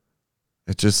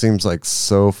 It just seems like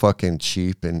so fucking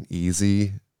cheap and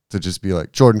easy to just be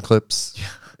like Jordan clips. Yeah.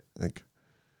 Like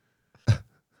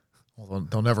Well,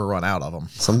 they'll never run out of them.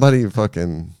 somebody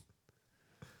fucking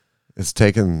is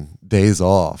taking days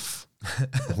off.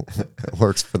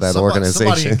 Works for that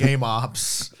organization. Somebody in game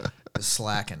ops is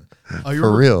slacking. Oh,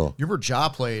 For real. You remember Ja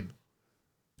played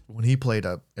when he played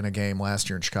in a game last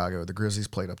year in Chicago. The Grizzlies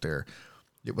played up there.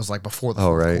 It was like before the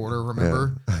fourth quarter,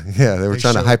 remember? Yeah, they were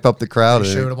trying to hype up the crowd.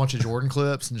 They showed a bunch of Jordan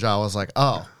clips, and Ja was like,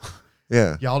 oh,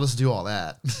 Yeah. y'all just do all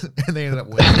that. And they ended up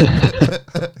winning.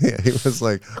 Yeah, he was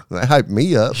like, they hyped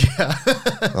me up. Yeah.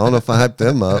 I don't know if I hyped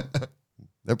them up.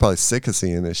 They're probably sick of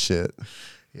seeing this shit.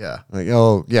 Yeah. Like,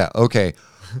 oh, yeah, okay.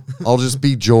 I'll just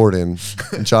be Jordan.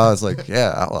 And Ja's like,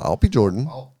 yeah, I'll be Jordan.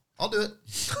 I'll do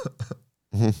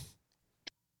it.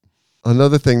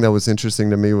 Another thing that was interesting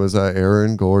to me was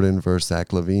Aaron Gordon versus Zach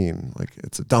LaVine. Like,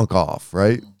 it's a dunk off,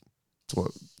 right?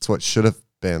 It's what should have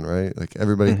been, right? Like,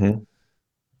 everybody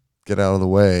get out of the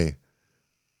way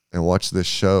and watch this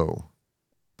show.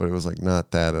 But it was like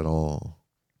not that at all.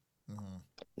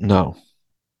 No.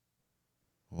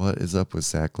 What is up with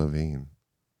Zach LaVine?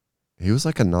 He was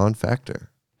like a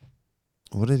non-factor.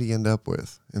 What did he end up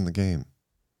with in the game?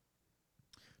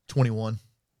 21.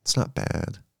 It's not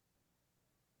bad.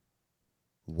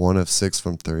 1 of 6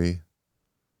 from 3.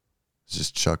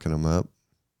 Just chucking them up.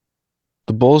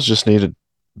 The Bulls just need a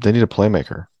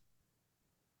playmaker.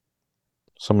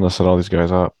 Someone to set all these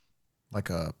guys up. Like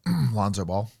a Lonzo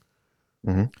Ball.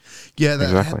 Mhm. Yeah,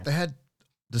 Exactly. they had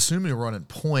Desumia running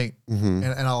point, Mm-hmm.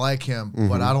 and I like him,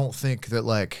 but I don't think that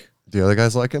like The other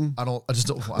guys like him. I don't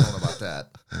know about that.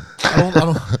 I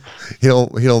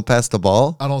don't He don't pass the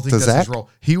ball. I don't think to that's Zach? his role.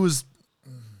 He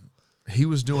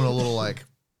was doing a little like,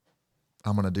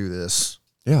 I'm gonna do this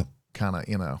Yeah, kind of,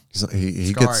 he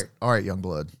Like, gets all right, young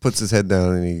blood. puts his head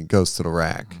down and he goes to the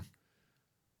rack.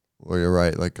 Well, you're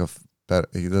right. Like that,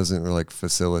 he doesn't like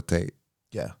facilitate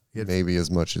Yeah, he had maybe as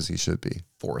much as he should be.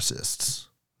 4 assists.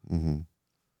 Mm-hmm.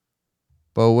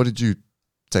 Bo, what did you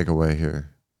take away here?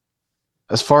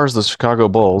 As far as the Chicago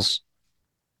Bulls,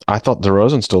 I thought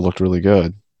DeRozan still looked really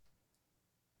good,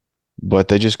 but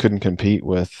they just couldn't compete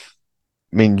with.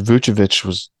 I mean, Vucevic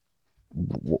was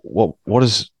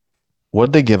what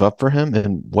did they give up for him,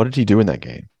 and what did he do in that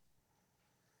game?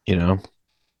 You know,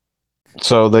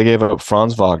 so they gave up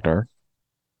Franz Wagner,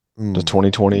 the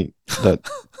 2020 that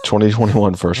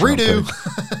 2021 first round pick,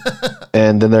 Redo.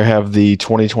 and then they have the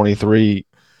 2023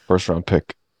 first round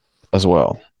pick as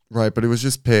well, Right, but it was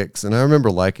just picks, and I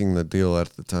remember liking the deal at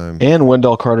the time and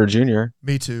Wendell Carter Jr.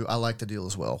 Me too. I like the deal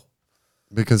as well.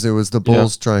 because it was the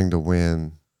Bulls trying to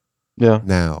win Yeah,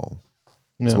 now.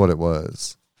 That's yeah. what it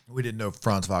was. We didn't know if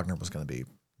Franz Wagner was going to be.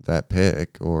 That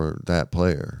pick or that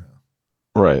player.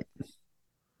 Right.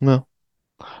 No,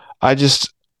 I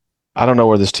don't know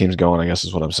where this team's going, I guess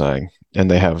is what I'm saying. And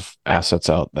they have assets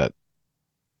out that,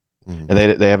 Mhm.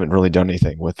 and they haven't really done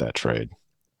anything with that trade.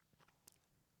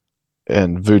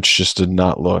 And Vooch just did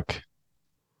not look.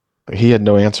 He had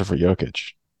no answer for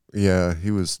Jokic. Yeah,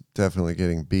 he was definitely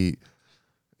getting beat,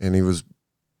 and he was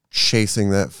chasing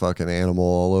that fucking animal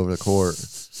all over the court.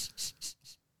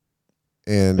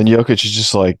 And And Jokic is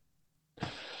just like,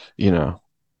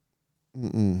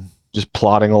 mm-mm, just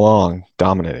plodding along,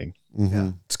 dominating. mhm.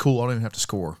 Yeah, it's cool. I don't even have to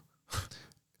score.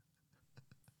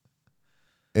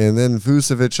 And then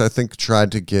Vucevic, I think,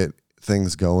 tried to get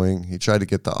things going. He tried to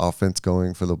get the offense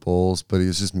going for the Bulls, but he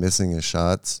was just missing his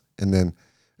shots. And then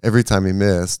every time he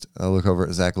missed, I look over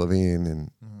at Zach LaVine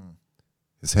and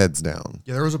his head's down.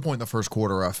 Yeah, there was a point in the first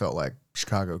quarter where I felt like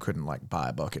Chicago couldn't like buy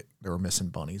a bucket. They were missing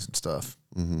bunnies and stuff.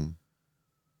 Mm-hmm.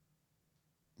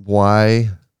 Why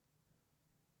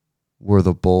were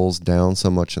the Bulls down so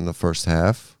much in the first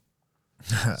half?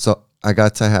 So I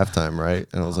got to halftime, right?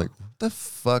 And I was like, what the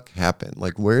fuck happened?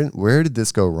 Like, where did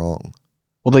this go wrong?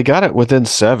 Well, they got it within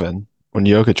 7 when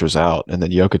Jokic was out, and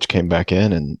then Jokic came back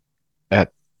in, and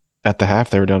at the half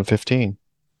they were down 15.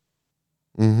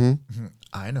 Mm-hmm.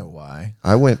 I know why.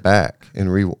 I went back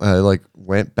and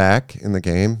went back in the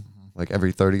game like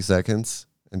every 30 seconds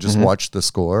and just Mhm. watched the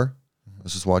score. I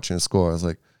was just watching the score. I was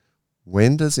like,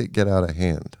 when does it get out of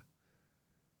hand?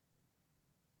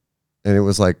 And it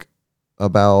was like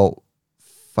about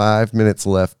 5 minutes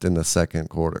left in the second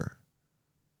quarter.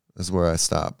 Is where I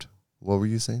stopped. What were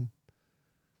you saying?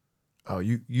 Oh,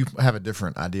 you have a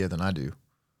different idea than I do.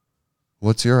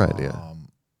 What's your idea?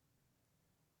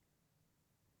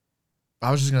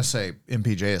 I was just gonna say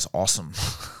MPJ is awesome.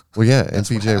 Well, yeah, That's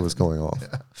what MPJ was happened. going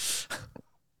off.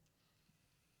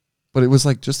 But it was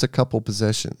like just a couple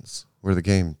possessions where the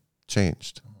game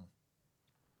changed.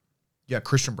 Yeah,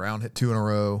 Christian Brown hit 2 in a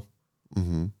row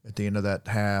Mm-hmm. at the end of that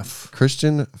half.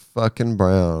 Christian fucking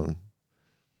Brown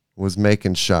was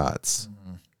making shots.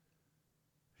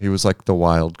 He was like the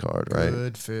wild card, right?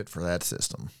 Good fit for that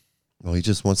system. Well, he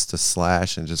just wants to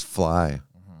slash and just fly,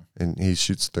 and he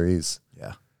shoots threes.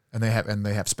 Yeah, and they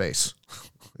have space.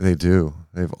 They do.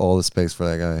 They have all the space for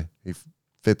that guy. He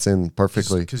fits in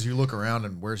perfectly. Because you look around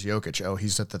and where's Jokic? Oh,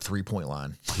 he's at the 3-point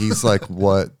line. He's like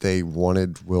what they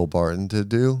wanted Will Barton to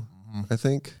do, I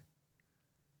think.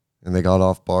 And they got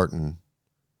off Barton.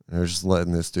 And they're just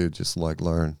letting this dude just like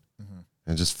learn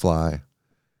and just fly.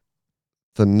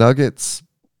 The Nuggets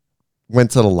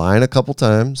went to the line a couple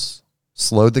times,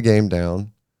 slowed the game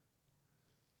down,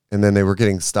 and then they were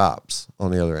getting stops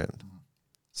on the other end.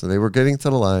 So they were getting to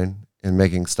the line and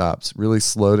making stops, really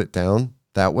slowed it down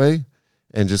that way,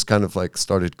 and just kind of like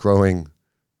started growing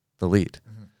the lead.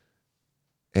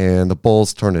 And the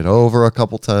Bulls turned it over a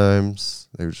couple times.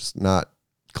 They were just not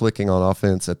clicking on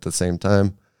offense at the same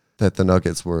time that the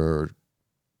Nuggets were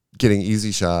getting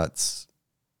easy shots,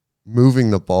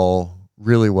 moving the ball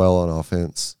really well on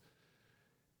offense,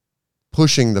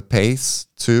 pushing the pace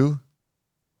too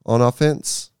on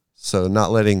offense, so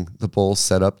not letting the Bulls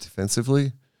set up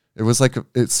defensively.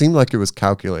 It seemed like it was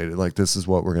calculated, like this is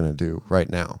what we're going to do right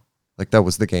now. Like that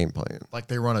was the game plan. Like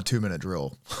they run a 2-minute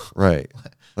drill. Right.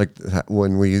 Like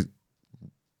when we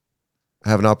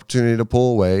have an opportunity to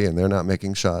pull away and they're not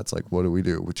making shots, like what do?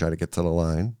 We try to get to the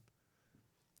line.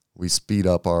 We speed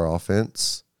up our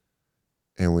offense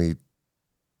and we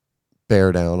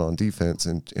bear down on defense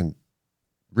and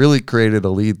really created a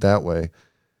lead that way.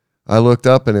 I looked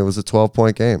up and it was a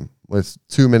 12-point game with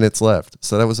 2 minutes left.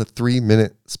 So that was a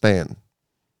 3-minute span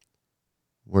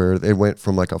where they went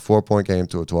from like a 4-point game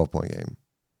to a 12-point game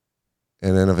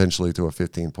and then eventually to a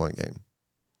 15-point game.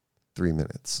 3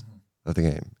 minutes of the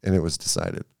game, and it was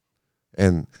decided.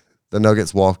 And the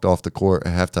Nuggets walked off the court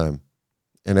at halftime,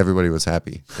 and everybody was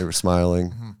happy. They were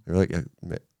smiling. They were like,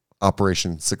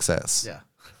 Operation Success. Yeah.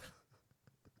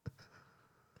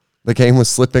 The game was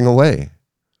slipping away,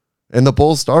 and the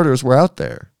Bulls starters were out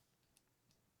there.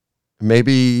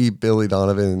 Maybe Billy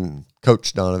Donovan,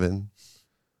 Coach Donovan,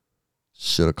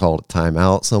 should have called a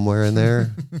timeout somewhere in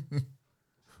there.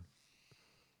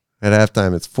 At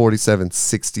halftime, it's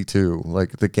 47-62.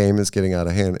 Like, the game is getting out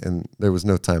of hand, and there was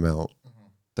no timeout.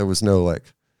 There was no, like,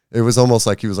 it was almost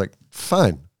like he was like,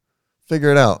 fine,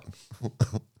 figure it out.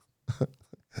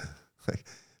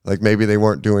 like maybe they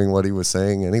weren't doing what he was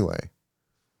saying anyway.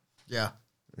 Yeah.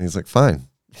 And he's like, fine.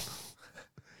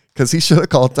 Because he should have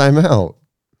called timeout.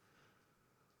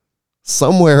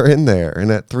 Somewhere in there, in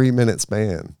that 3-minute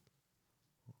span.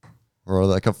 Or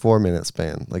like a 4-minute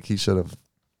span. Like, he should have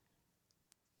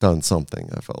done something,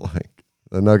 I felt like.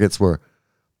 The Nuggets were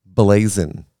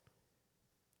blazing.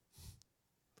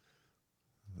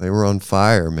 They were on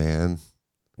fire, man.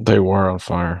 They were on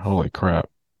fire. Holy crap.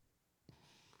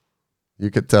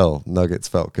 You could tell Nuggets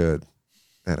felt good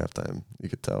at halftime. You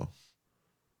could tell.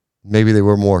 Maybe they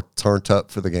were more turned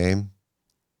up for the game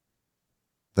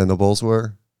than the Bulls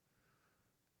were.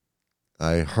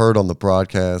 I heard on the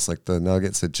broadcast, like, the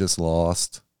Nuggets had just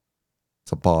lost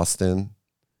to Boston,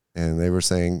 and they were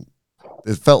saying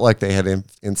it felt like they had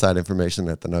inside information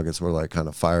that the Nuggets were, like, kind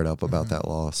of fired up about that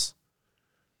loss.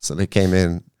 So they came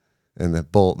in, and the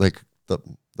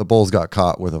Bulls got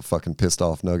caught with a fucking pissed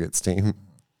off Nuggets team.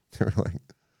 They were like,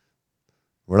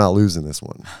 we're not losing this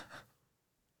one.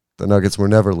 The Nuggets were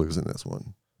never losing this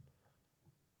one.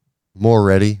 More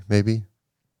ready, maybe.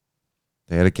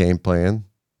 They had a game plan.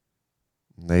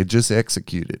 And they just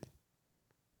executed.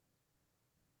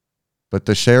 But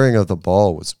the sharing of the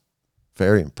ball was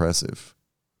very impressive.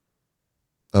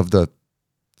 Of the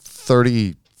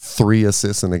 33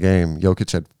 assists in the game,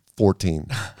 Jokic had 14.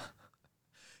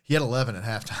 He had 11 at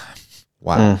halftime.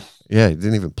 Wow. Yeah, he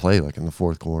didn't even play like in the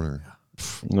fourth quarter.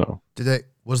 No.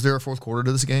 Was there a fourth quarter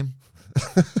to this game?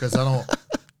 Because I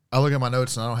look at my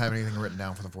notes and I don't have anything written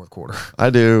down for the fourth quarter. I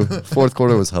do. Fourth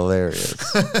quarter was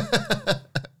hilarious.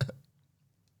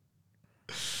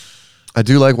 I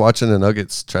do like watching the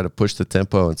Nuggets try to push the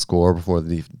tempo and score before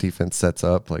the defense sets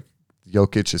up. Like,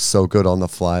 Jokic is so good on the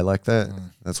fly like that.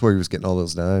 That's where he was getting all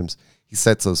those dimes. He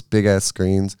sets those big-ass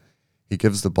screens. He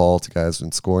gives the ball to guys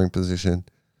in scoring position.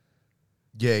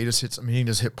 Yeah, he just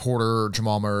hit Porter or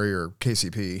Jamal Murray or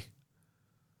KCP.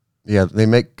 Yeah, they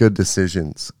make good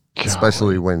decisions, Golly.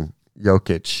 especially when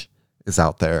Jokic is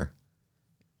out there.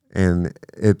 And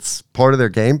it's part of their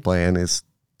game plan is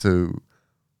to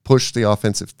push the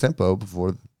offensive tempo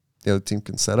before the other team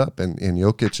can set up. And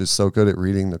Jokic is so good at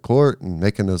reading the court and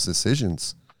making those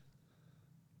decisions.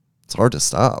 It's hard to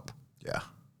stop. Yeah.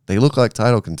 They look like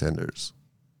title contenders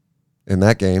in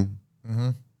that game. Mm-hmm.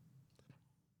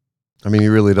 I mean, he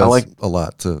really does a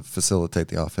lot to facilitate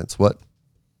the offense. What?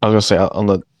 I was gonna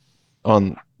say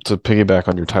to piggyback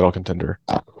on your title contender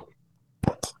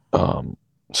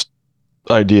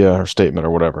idea or statement or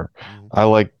whatever. I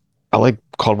like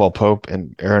Caldwell Pope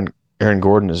and Aaron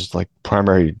Gordon as like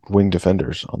primary wing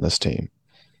defenders on this team.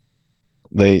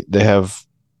 They have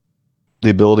the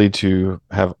ability to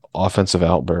have offensive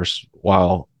outbursts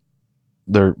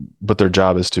but their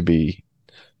job is to be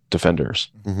defenders.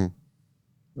 Mm-hmm.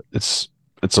 It's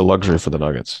a luxury for the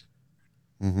Nuggets.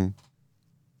 Mm-hmm.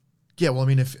 Yeah, well, I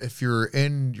mean, if you're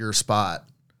in your spot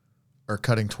or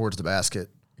cutting towards the basket,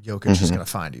 Jokic is going to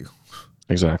find you.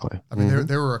 Exactly. I mean,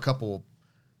 there were a couple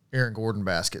Aaron Gordon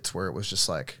baskets where it was just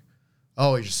like,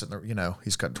 oh, he's just sitting there,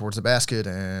 he's cutting towards the basket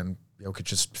and Jokic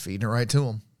just feeding it right to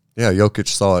him. Yeah, Jokic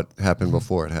saw it happen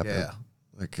before it happened. Yeah.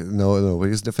 Like,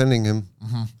 nobody's defending him.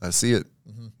 I see it.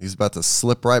 He's about to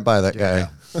slip right by that guy.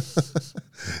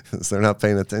 'Cause they're not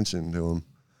paying attention to him.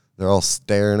 They're all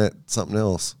staring at something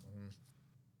else.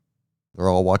 They're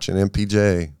all watching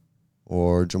MPJ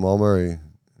or Jamal Murray.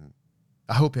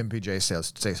 I hope MPJ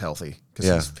stays healthy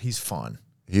because he's fun.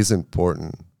 He's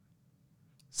important.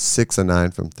 6 of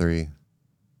 9 from 3.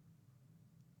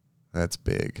 That's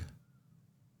big.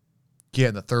 Yeah,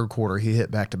 in the third quarter, he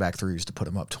hit back-to-back threes to put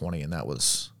him up 20, and that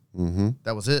was it.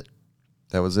 That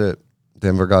was it.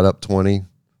 Denver got up 20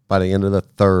 by the end of the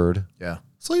third. Yeah.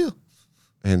 So, yeah.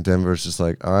 And Denver's just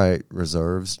like, all right,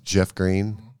 reserves, Jeff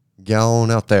Green, get on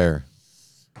out there.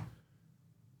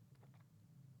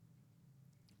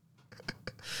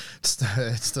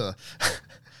 It's the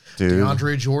Dude.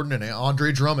 DeAndre Jordan and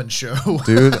Andre Drummond show.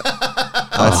 Dude,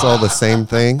 I saw the same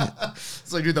thing.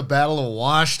 It's like, dude, the battle of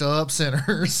washed up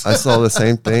centers. I saw the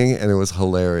same thing, and it was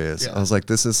hilarious. Yeah. I was like,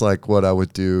 this is like what I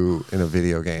would do in a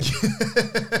video game.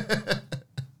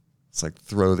 It's like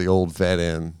throw the old vet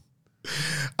in.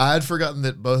 I had forgotten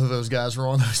that both of those guys were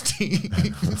on those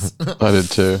teams. I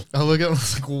did too. I look at it and I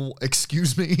was like, well,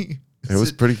 excuse me. It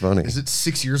was pretty funny. Is it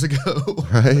 6 years ago?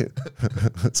 Right?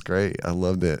 That's great. I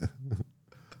loved it.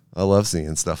 I love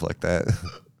seeing stuff like that.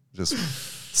 Just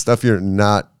stuff you're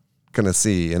not going to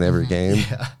see in every game.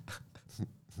 Yeah.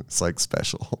 It's like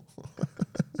special.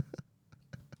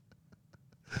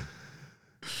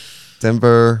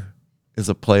 Denver is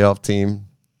a playoff team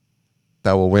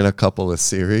that will win a couple of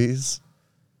series.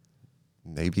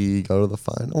 Maybe go to the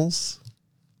finals.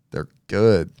 They're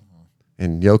good.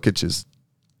 And Jokic is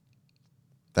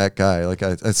that guy. Like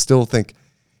I still think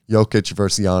Jokic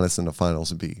versus Giannis in the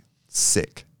finals would be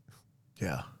sick.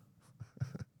 Yeah.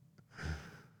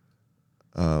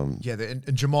 Yeah,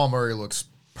 and Jamal Murray looks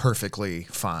perfectly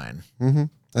fine. Mm-hmm.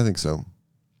 I think so.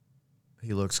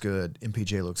 He looks good.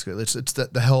 MPJ looks good. It's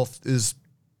that the health is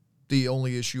the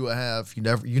only issue I have.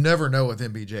 You never know with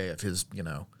MPJ if his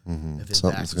if his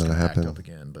back Something's is going to gonna act happen. up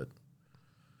again. But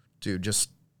dude, just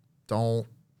don't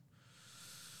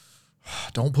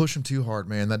push him too hard,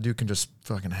 man. That dude can just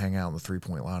fucking hang out on the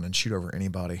 3-point line and shoot over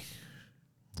anybody.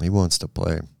 He wants to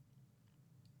play.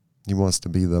 He wants to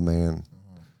be the man.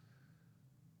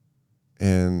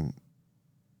 And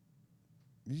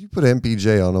you put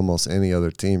MPJ on almost any other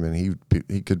team, and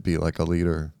he could be like a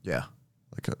leader. Yeah.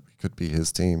 He could be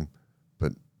his team,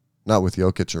 but not with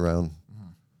Jokic around.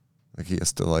 Like he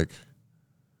has to I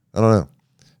don't know.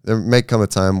 There may come a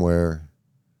time where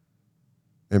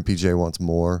MPJ wants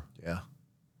more, Yeah.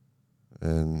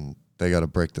 and they got to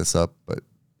break this up. But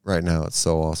right now, it's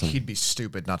so awesome. He'd be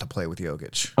stupid not to play with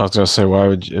Jokic. I was gonna say, why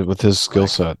would you, with his skill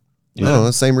set? No,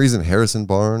 the same reason Harrison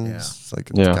Barnes. Yeah. It's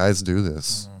like Yeah. guys do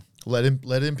this. Let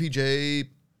MPJ.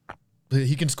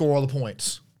 He can score all the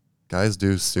points. Guys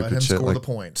do Let stupid him shit score like the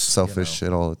points. selfish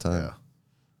shit all the time. Yeah.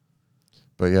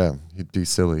 But yeah, he'd be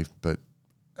silly. But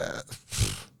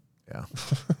Yeah.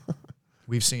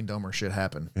 We've seen dumber shit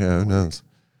happen. yeah, who knows?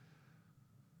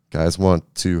 Guys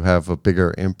want to have a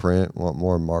bigger imprint, want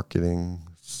more marketing.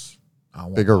 I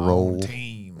want Bigger my own role.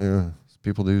 team. Yeah,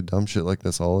 people do dumb shit like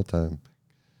this all the time.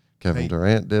 Kevin Hey.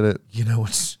 Durant did it. You know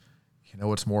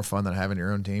what's more fun than having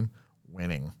your own team?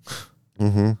 Winning.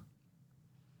 Mm-hmm.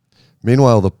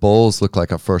 Meanwhile, the Bulls look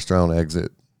like a first-round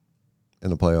exit in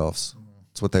the playoffs.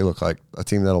 That's what they look like. A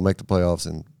team that'll make the playoffs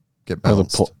and get Or the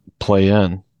bounced. play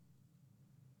in.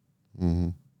 Mm-hmm.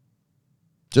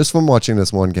 Just from watching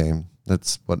this one game,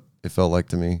 that's what it felt like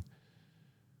to me.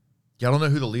 Yeah, I don't know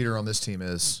who the leader on this team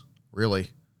is,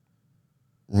 really.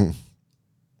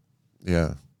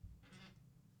 Yeah.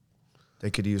 They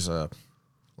could use a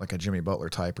Jimmy Butler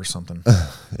type or something.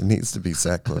 It needs to be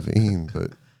Zach LaVine,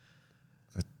 but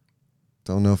I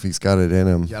don't know if he's got it in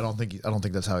him. Yeah, I don't think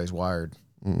that's how he's wired.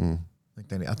 Mm-mm.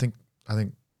 I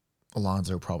think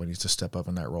Alonzo probably needs to step up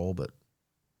in that role, but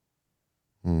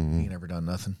he Mm-mm. ain't never done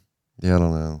nothing. Yeah, I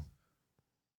don't know.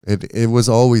 It was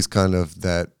always kind of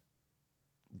that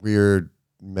weird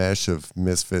mesh of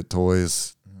misfit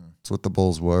toys. It's what the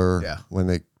Bulls were Yeah. when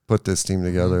they put this team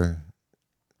together,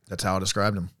 That's how I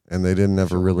described him. and they didn't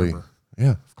ever You'll really. remember.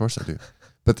 Yeah, of course I do.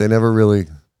 But they never really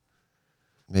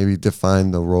maybe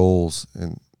defined the roles.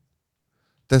 And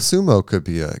Desumo could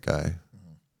be a guy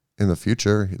in the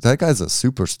future. That guy's a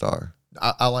superstar.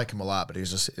 I like him a lot, but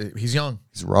he's young.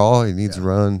 He's raw. He needs Yeah. to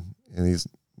run, and he's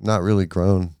not really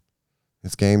grown.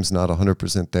 His game's not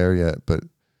 100% there yet, but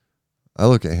I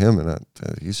look at him, and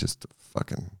he's just a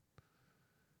fucking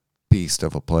beast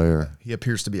of a player. He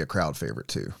appears to be a crowd favorite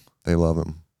too. They love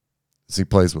him. 'Cause he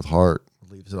plays with heart.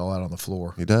 Leaves it all out on the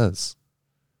floor. He does.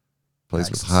 Plays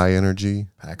with Packs high energy.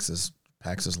 Packs his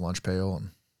lunch pail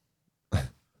and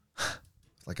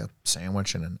like a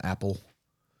sandwich and an apple.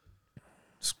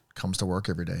 Just comes to work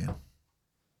every day and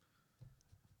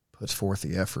puts forth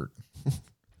the effort.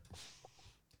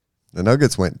 The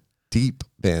Nuggets went deep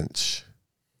bench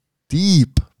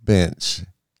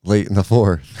late in the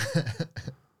fourth.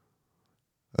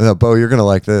 Bo, you're going to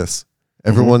like this.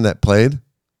 Everyone that played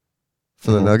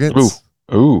for the Nuggets,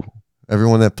 Ooh,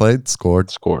 everyone that played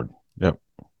scored. scored. Yep.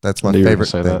 That's my I knew you were gonna favorite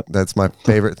say thing. that. That's my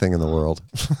favorite thing in the world.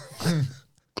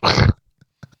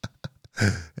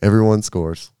 Everyone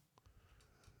scores.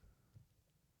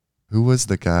 Who was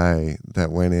the guy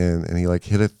that went in and he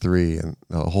hit a three and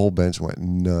the whole bench went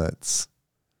nuts?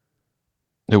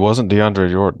 It wasn't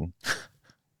DeAndre Jordan.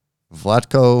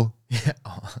 Vlatko Yeah.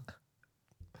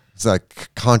 It's like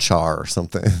Conchar or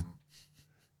something.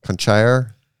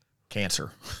 Conchar?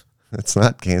 Cancer. It's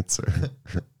not cancer.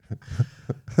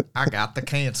 I got the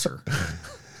cancer.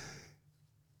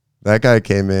 That guy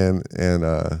came in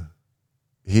and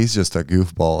he's just a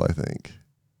goofball, I think.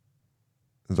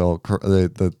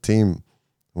 The team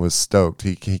was stoked.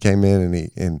 He came in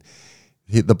and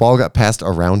the ball got passed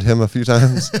around him a few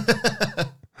times.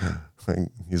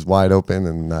 He's wide open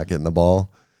and not getting the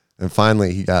ball. And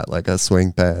finally he got like a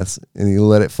swing pass and he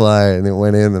let it fly and it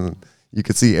went in and you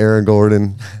could see Aaron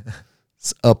Gordon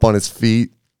up on his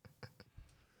feet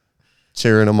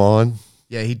cheering him on.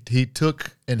 Yeah, he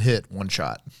took and hit one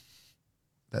shot.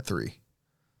 That 3.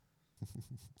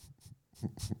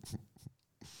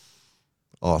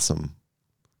 Awesome.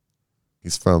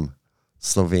 He's from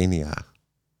Slovenia.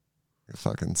 A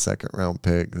fucking second round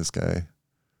pick, this guy.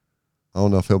 I don't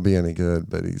know if he'll be any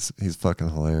good, but he's fucking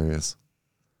hilarious.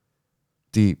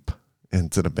 Deep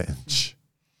into the bench.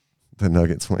 The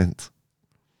Nuggets went.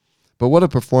 But what a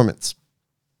performance.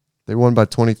 They won by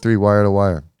 23 wire to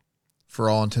wire. For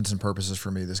all intents and purposes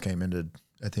for me, this game ended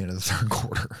at the end of the third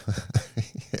quarter.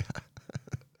 Yeah.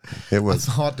 It was.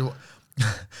 I thought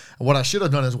what I should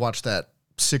have done is watch that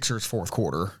Sixers fourth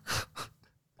quarter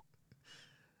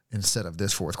instead of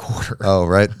this fourth quarter. Oh,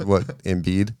 right. What,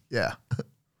 Embiid? Yeah.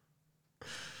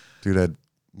 Dude had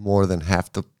more than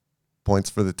half the points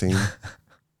for the team.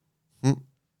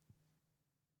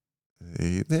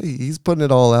 He's putting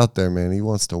it all out there, man. He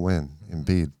wants to win.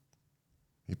 Embiid.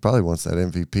 He probably wants that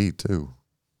MVP too.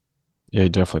 Yeah, he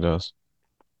definitely does.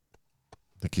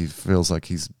 Like he feels like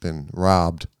he's been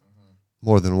robbed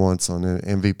more than once on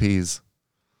MVPs.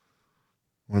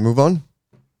 Want to move on?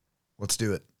 Let's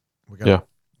do it. We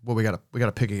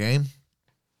gotta pick a game.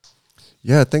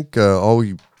 Yeah, I think all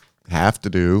we have to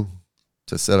do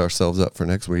to set ourselves up for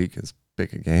next week is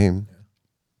pick a game. Yeah.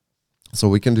 So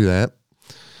we can do that.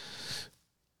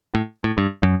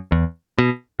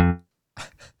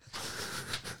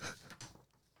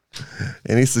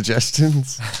 Any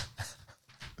suggestions?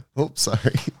 Oh,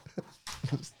 sorry.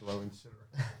 Just throwing shit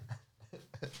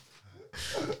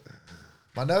around.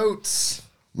 My notes.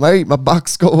 Mate, my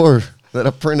box score that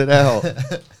I printed out.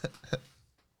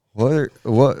 What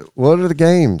are the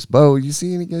games? Bo, you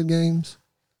see any good games?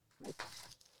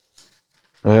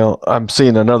 Well, I'm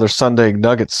seeing another Sunday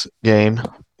Nuggets game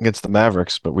against the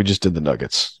Mavericks, but we just did the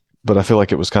Nuggets. But I feel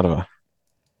like it was kind of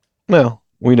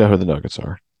we know who the Nuggets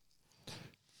are.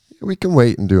 We can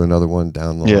wait and do another one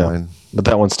down the line. But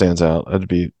that one stands out. That'd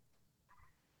be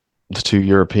the 2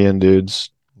 European dudes.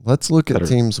 Let's look at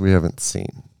teams we haven't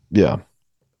seen. Yeah.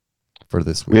 For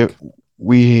this week.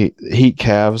 We Heat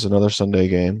Cavs, another Sunday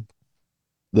game.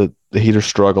 The Heat are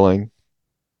struggling.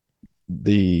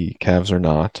 The Cavs are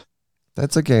not.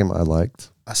 That's a game I liked.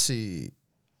 I see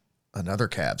another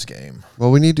Cavs game.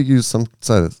 Well, we need to use some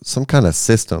kind of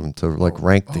system to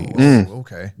rank these.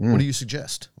 Okay. What do you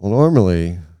suggest? Well,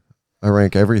 normally I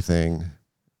rank everything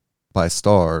by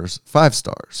stars, 5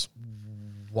 stars.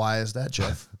 Why is that,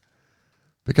 Jeff?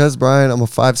 Because, Brian, I'm a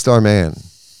 5-star man.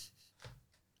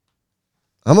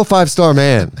 I'm a 5-star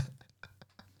man.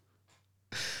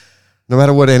 No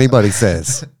matter what anybody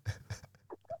says.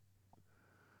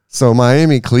 So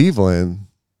Miami, Cleveland,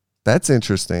 that's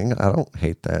interesting. I don't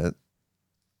hate that.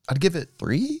 I'd give it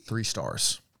 3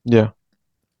 stars. Yeah.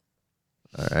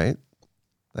 All right.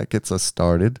 That gets us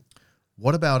started.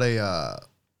 What about a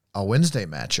Wednesday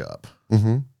matchup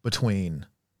between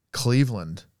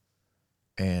Cleveland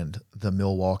and the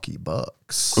Milwaukee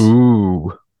Bucks?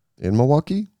 Ooh. In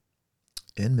Milwaukee?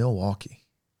 In Milwaukee.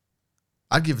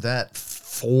 I'd give that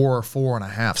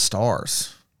 4.5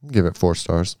 stars. Give it 4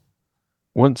 stars.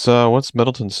 What's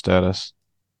Middleton's status?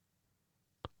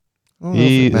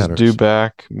 He is due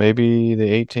back maybe the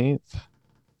 18th,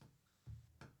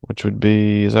 which would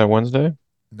be, is that Wednesday?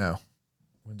 No.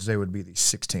 Wednesday would be the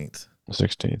 16th.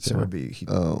 16th. So it would be, he'd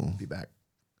be back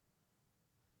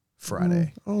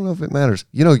Friday. I don't know if it matters.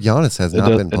 Giannis has not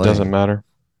been playing. It doesn't matter.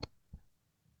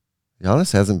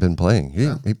 Giannis hasn't been playing.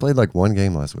 He played like 1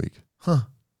 game last week. Huh.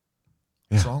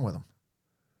 Yeah. What's wrong with him?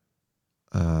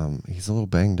 He's a little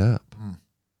banged up.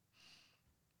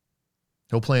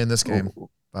 He'll play in this game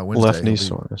by Wednesday. Left knee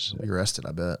soreness. He'll be rested,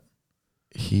 I bet.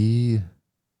 He's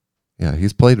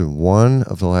played in 1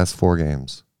 of the last 4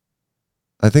 games.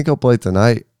 I think he'll play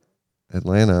tonight,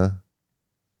 Atlanta,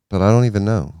 but I don't even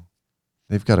know.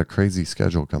 They've got a crazy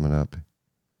schedule coming up.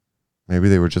 Maybe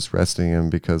they were just resting him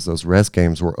because those rest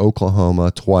games were Oklahoma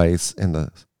twice and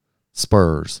the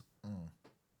Spurs.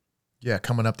 Yeah,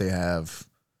 coming up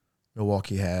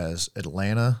Milwaukee has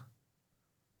Atlanta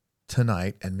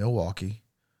tonight and Milwaukee.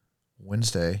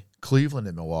 Wednesday, Cleveland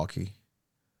and Milwaukee.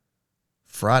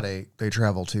 Friday, they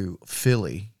travel to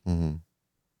Philly. Mm-hmm.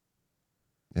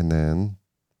 And then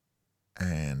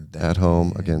And at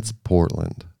home against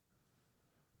Portland.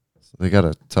 So they got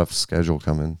a tough schedule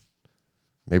coming.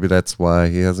 Maybe that's why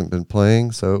he hasn't been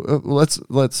playing. So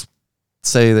let's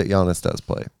say that Giannis does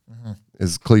play. Mhm.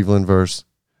 Is Cleveland versus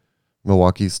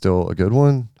Milwaukee still a good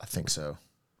one? I think so.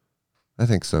 I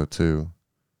think so too.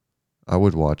 I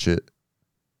would watch it.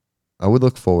 I would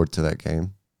look forward to that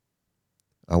game.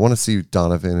 I want to see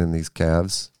Donovan in these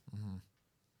Cavs. Mhm.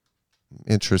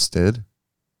 Interested.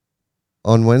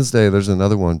 On Wednesday, there's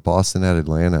another one, Boston at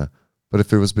Atlanta. But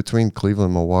if it was between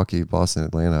Cleveland, Milwaukee, Boston,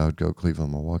 Atlanta, I would go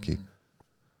Cleveland, Milwaukee.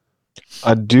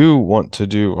 I do want to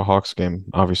do a Hawks game.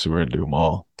 Obviously, we're going to do them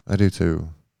all. I do too.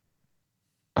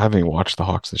 I haven't even watched the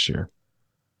Hawks this year.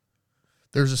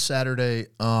 There's a Saturday,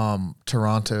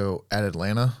 Toronto at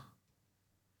Atlanta,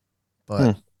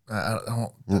 but I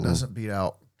don't. That doesn't beat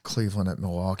out Cleveland at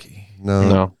Milwaukee.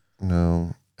 No.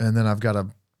 And then I've got a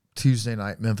Tuesday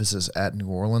night. Memphis is at New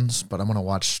Orleans, but I'm going to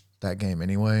watch that game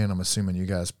anyway, and I'm assuming you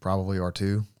guys probably are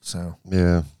too. So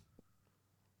Yeah.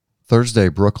 Thursday,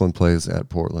 Brooklyn plays at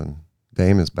Portland.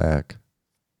 Dame is back.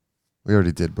 We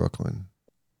already did Brooklyn,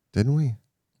 didn't we?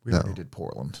 we No. already did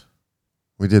Portland.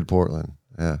 We did Portland.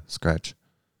 Yeah, scratch.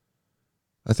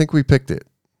 I think we picked it.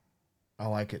 I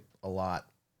like it a lot.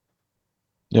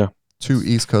 Two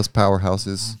East Coast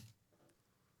powerhouses.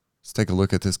 Let's take a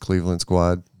look at this Cleveland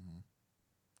squad.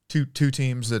 Two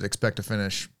teams that expect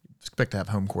to have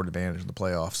home court advantage in the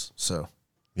playoffs. So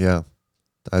Yeah,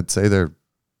 I'd say they're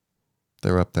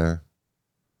up there.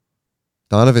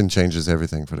 Donovan changes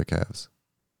everything for the Cavs,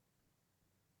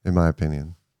 in my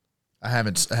opinion. I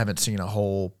haven't seen a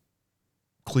whole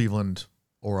Cleveland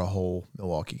or a whole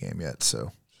Milwaukee game yet.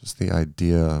 So Just the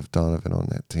idea of Donovan on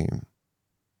that team.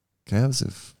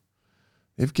 Cavs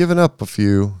they've given up a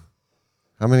few.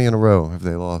 How many in a row have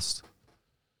they lost?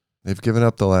 They've given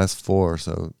up the last 4,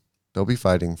 so they'll be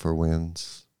fighting for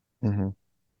wins. Mm-hmm.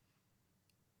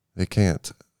 They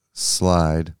can't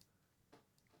slide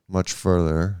much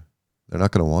further. They're not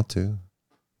going to want to.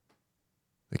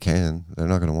 They can. They're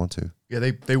not going to want to. yeah,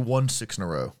 they won 6 in a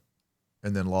row,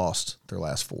 and then lost their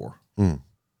last 4.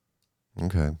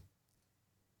 Okay.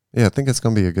 Yeah, I think it's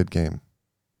going to be a good game.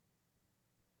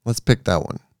 Let's pick that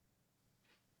one.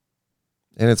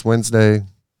 And it's Wednesday.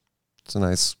 It's a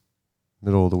nice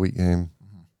middle of the week game.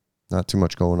 Not too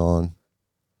much going on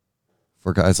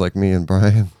for guys like me and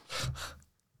Brian.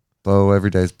 Bo, every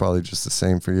day is probably just the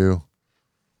same for you.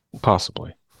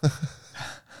 Possibly.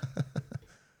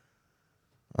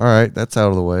 All right, that's out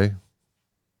of the way.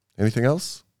 Anything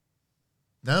else?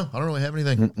 No, I don't really have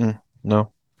anything. Mm-mm.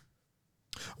 No.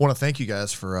 I want to thank you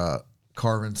guys for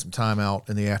carving some time out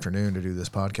in the afternoon to do this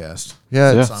podcast.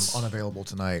 Yeah, Yeah. So I'm unavailable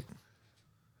tonight.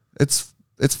 it's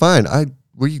fine.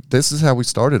 This is how we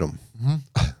started them.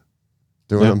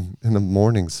 Doing Yeah. them in the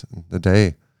mornings, the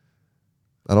day.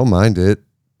 I don't mind it.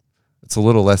 It's a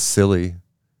little less silly.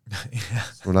 Yeah.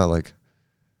 We're not like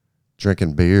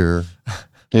drinking beer,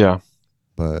 Yeah,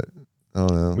 but I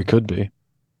don't know. we could be.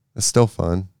 It's still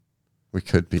fun. We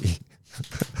could be.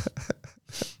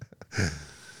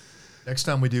 Next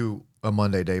time we do a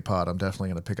Monday day pod, I'm definitely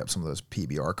going to pick up some of those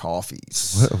PBR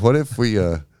coffees. What if we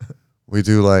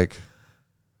do like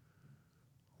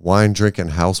wine drinking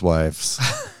housewives?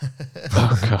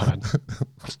 Oh God.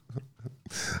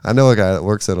 I know a guy that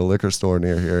works at a liquor store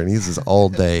near here, and he's just all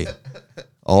day.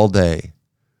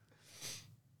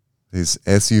 These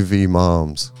SUV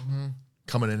moms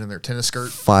Coming in their tennis skirt.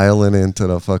 filing into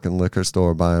the fucking liquor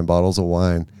store buying bottles of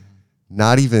wine,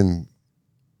 not even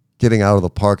getting out of the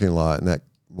parking lot, and that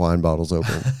wine bottle's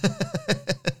open.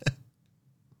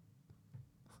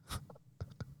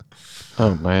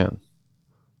 Oh man,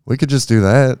 We could just do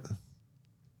that.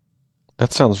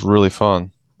 that sounds really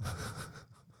fun.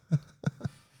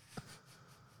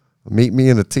 Meet me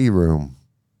in a tea room.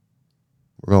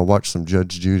 We're going to watch some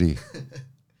Judge Judy.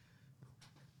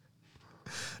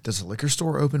 Does the liquor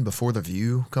store open before The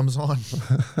View comes on?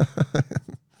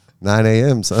 9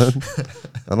 a.m., son.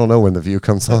 I don't know when the view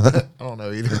comes on. I don't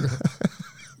know either.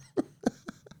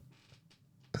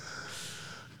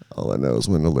 All I know is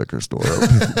when the liquor store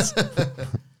opens.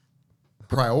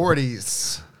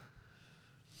 Priorities.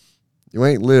 You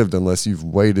ain't lived unless you've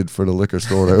waited for the liquor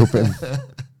store to open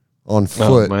on Oh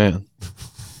foot. man.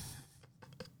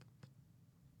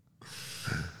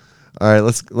 All right,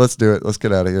 let's do it. Let's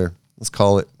get out of here. Let's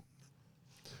call it.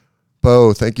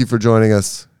 Bo, thank you for joining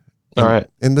us. All right.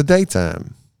 In the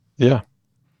daytime. Yeah.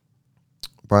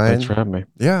 Brian. Thanks for having me.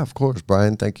 Yeah, of course.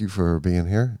 Brian, thank you for being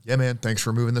here. Yeah, man. Thanks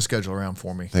for moving the schedule around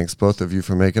for me. Thanks both of you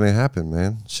for making it happen,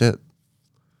 man. Shit.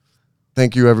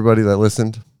 Thank you, everybody that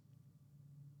listened.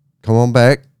 Come on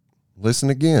back. Listen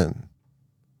again.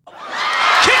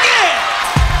 Kick it!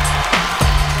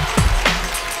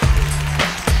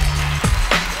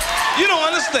 You don't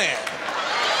understand.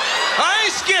 I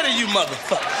ain't scared of you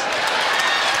motherfuckers.